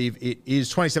believe it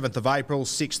is. 27th of April,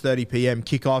 6:30 p.m.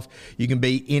 kickoff. You can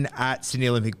be in at Sydney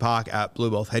Olympic Park at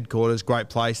Blue Wealth headquarters. Great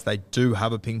place. They do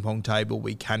have a ping pong table,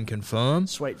 we can confirm.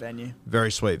 Sweet venue.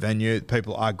 Very sweet venue.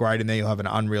 People are great in there. You'll have an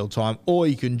unreal time. Or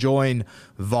you can join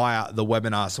via the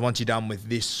webinar. So once you're done with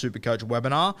this SuperCoach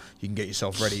webinar, you can get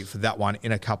yourself ready for that one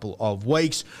in a couple of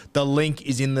weeks. The link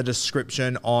is in the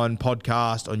description on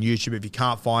podcast, on YouTube. If you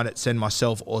can't find it, send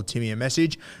myself or Timmy a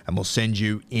message and we'll send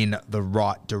you in the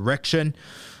right direction.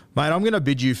 Mate, I'm going to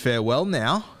bid you farewell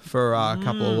now for a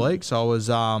couple of weeks. I was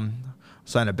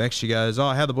saying to Bex, she goes, how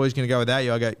are the boys going to go without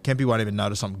you? I go, Kempy won't even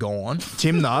notice I'm gone.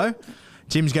 Tim, though,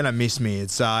 Tim's going to miss me.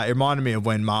 It reminded me of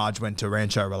when Marge went to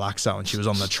Rancho Relaxo and she was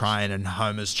on the train and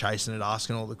Homer's chasing it,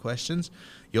 asking all the questions.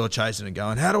 You're chasing it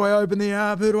going, how do I open the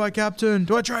app? Who do I captain?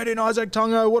 Do I trade in Isaac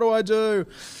Tungo? What do I do?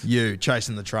 You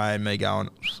chasing the train, me going,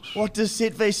 what does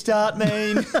sit v start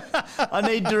mean? I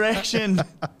need direction.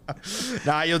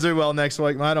 Nah, you'll do well next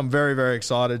week, mate. I'm very, very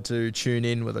excited to tune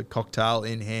in with a cocktail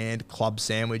in hand, club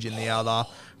sandwich in the other.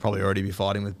 Probably already be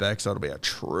fighting with Beck, so it'll be a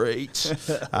treat.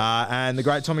 And the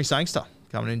great Tommy Sangster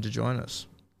coming in to join us.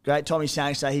 Great Tommy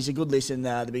Sangster. He's a good listen,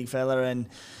 the big fella, and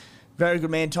very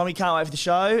good man. Tommy, can't wait for the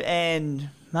show. And,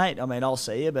 mate, I mean, I'll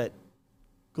see you, but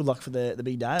good luck for the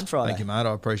big day on Friday. Thank you, mate.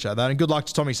 I appreciate that. And good luck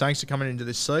to Tommy Sangster coming into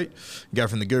this seat. Go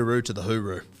from the guru to the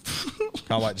hooroo.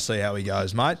 Can't wait to see how he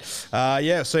goes, mate.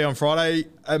 See you on Friday.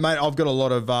 Mate, I've got a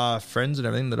lot of friends and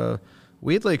everything that are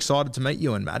weirdly excited to meet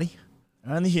you and Matty.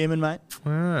 Only human, mate.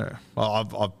 Yeah.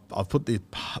 Well, I've put the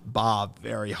bar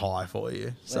very high for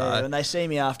you. So when they see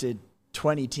me after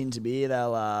 20 tins of beer,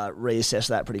 they'll reassess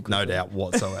that pretty quickly. No doubt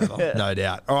whatsoever. No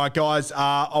doubt. All right, guys,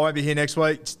 I won't be here next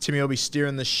week. Timmy will be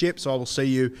steering the ship, so I will see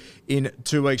you in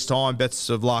 2 weeks' time.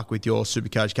 Best of luck with your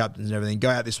SuperCoach captains and everything.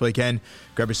 Go out this weekend,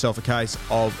 grab yourself a case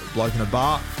of Bloke in a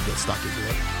Bar, and get stuck into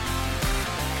it.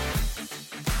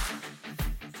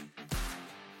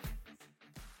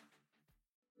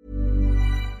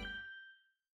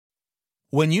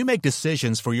 When you make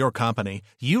decisions for your company,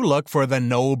 you look for the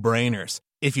no-brainers.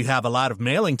 If you have a lot of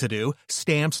mailing to do,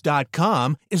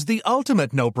 Stamps.com is the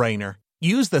ultimate no-brainer.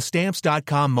 Use the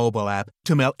Stamps.com mobile app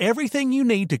to mail everything you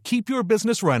need to keep your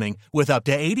business running with up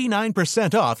to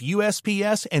 89% off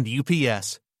USPS and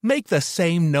UPS. Make the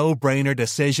same no-brainer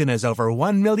decision as over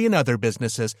 1 million other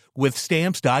businesses with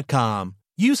Stamps.com.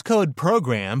 Use code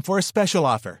PROGRAM for a special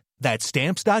offer. That's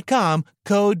Stamps.com,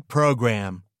 code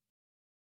PROGRAM.